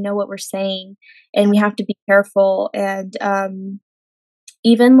don't even know what we're saying, and we have to be careful. And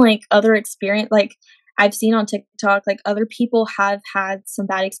even like other experience, like I've seen on TikTok, like other people have had some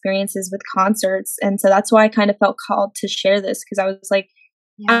bad experiences with concerts. And so that's why I kind of felt called to share this, because I was like,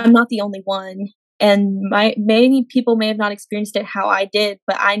 I'm not the only one. And many people may have not experienced it how I did,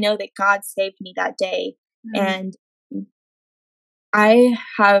 but I know that God saved me that day. Mm-hmm. And I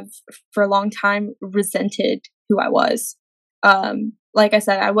have for a long time resented who I was. Like I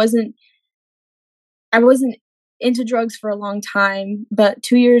said, I wasn't into drugs for a long time, but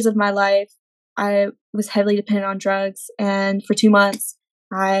 2 years of my life, I was heavily dependent on drugs. And for 2 months,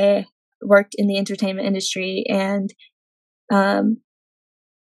 I worked in the entertainment industry, and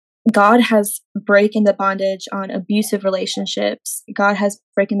God has broken the bondage on abusive relationships. God has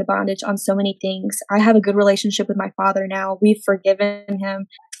broken the bondage on so many things. I have a good relationship with my father now. We've forgiven him.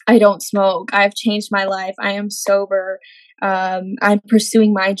 I don't smoke. I've changed my life. I am sober. I'm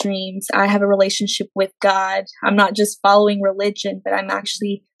pursuing my dreams. I have a relationship with God. I'm not just following religion, but I'm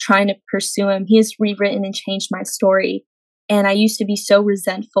actually trying to pursue Him. He has rewritten and changed my story. And I used to be so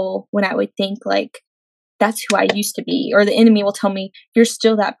resentful when I would think, like, that's who I used to be. Or the enemy will tell me, you're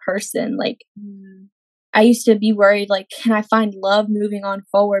still that person. Like, I used to be worried, like, can I find love moving on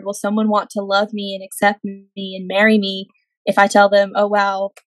forward? Will someone want to love me and accept me and marry me if I tell them, oh,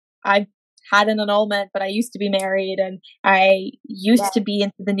 wow, I had an annulment, but I used to be married and I used to be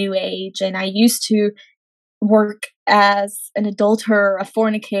into the new age and I used to work as an adulterer, a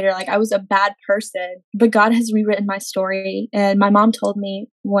fornicator. Like, I was a bad person, but God has rewritten my story. And my mom told me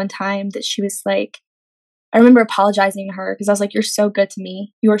one time that she was like, I remember apologizing to her because I was like, you're so good to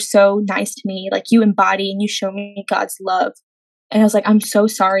me. You are so nice to me. Like, you embody and you show me God's love. And I was like, I'm so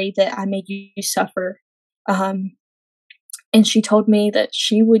sorry that I made you suffer. And she told me that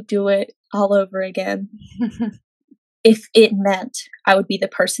she would do it all over again if it meant I would be the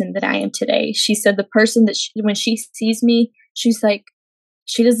person that I am today. She said the person that when she sees me, she's like,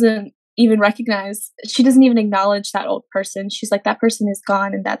 she doesn't even acknowledge that old person. She's like, that person is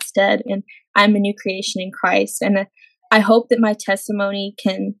gone and that's dead. And I'm a new creation in Christ. And I hope that my testimony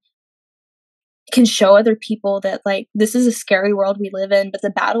can show other people that, like, this is a scary world we live in, but the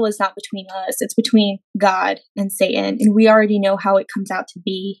battle is not between us. It's between God and Satan. And we already know how it comes out to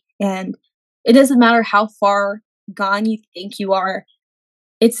be. And it doesn't matter how far gone you think you are.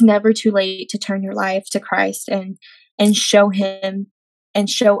 It's never too late to turn your life to Christ and show him and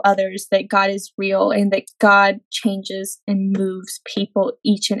show others that God is real and that God changes and moves people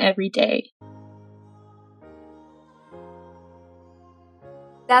each and every day.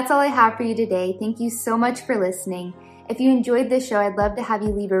 That's all I have for you today. Thank you so much for listening. If you enjoyed this show, I'd love to have you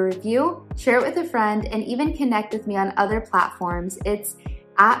leave a review, share it with a friend, and even connect with me on other platforms. It's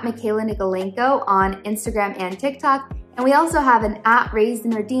at Michaela Nikolenko on Instagram and TikTok, and we also have an at Raised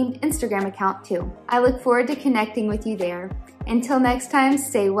and Redeemed Instagram account too. I look forward to connecting with you there. Until next time,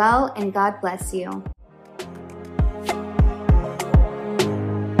 stay well and God bless you.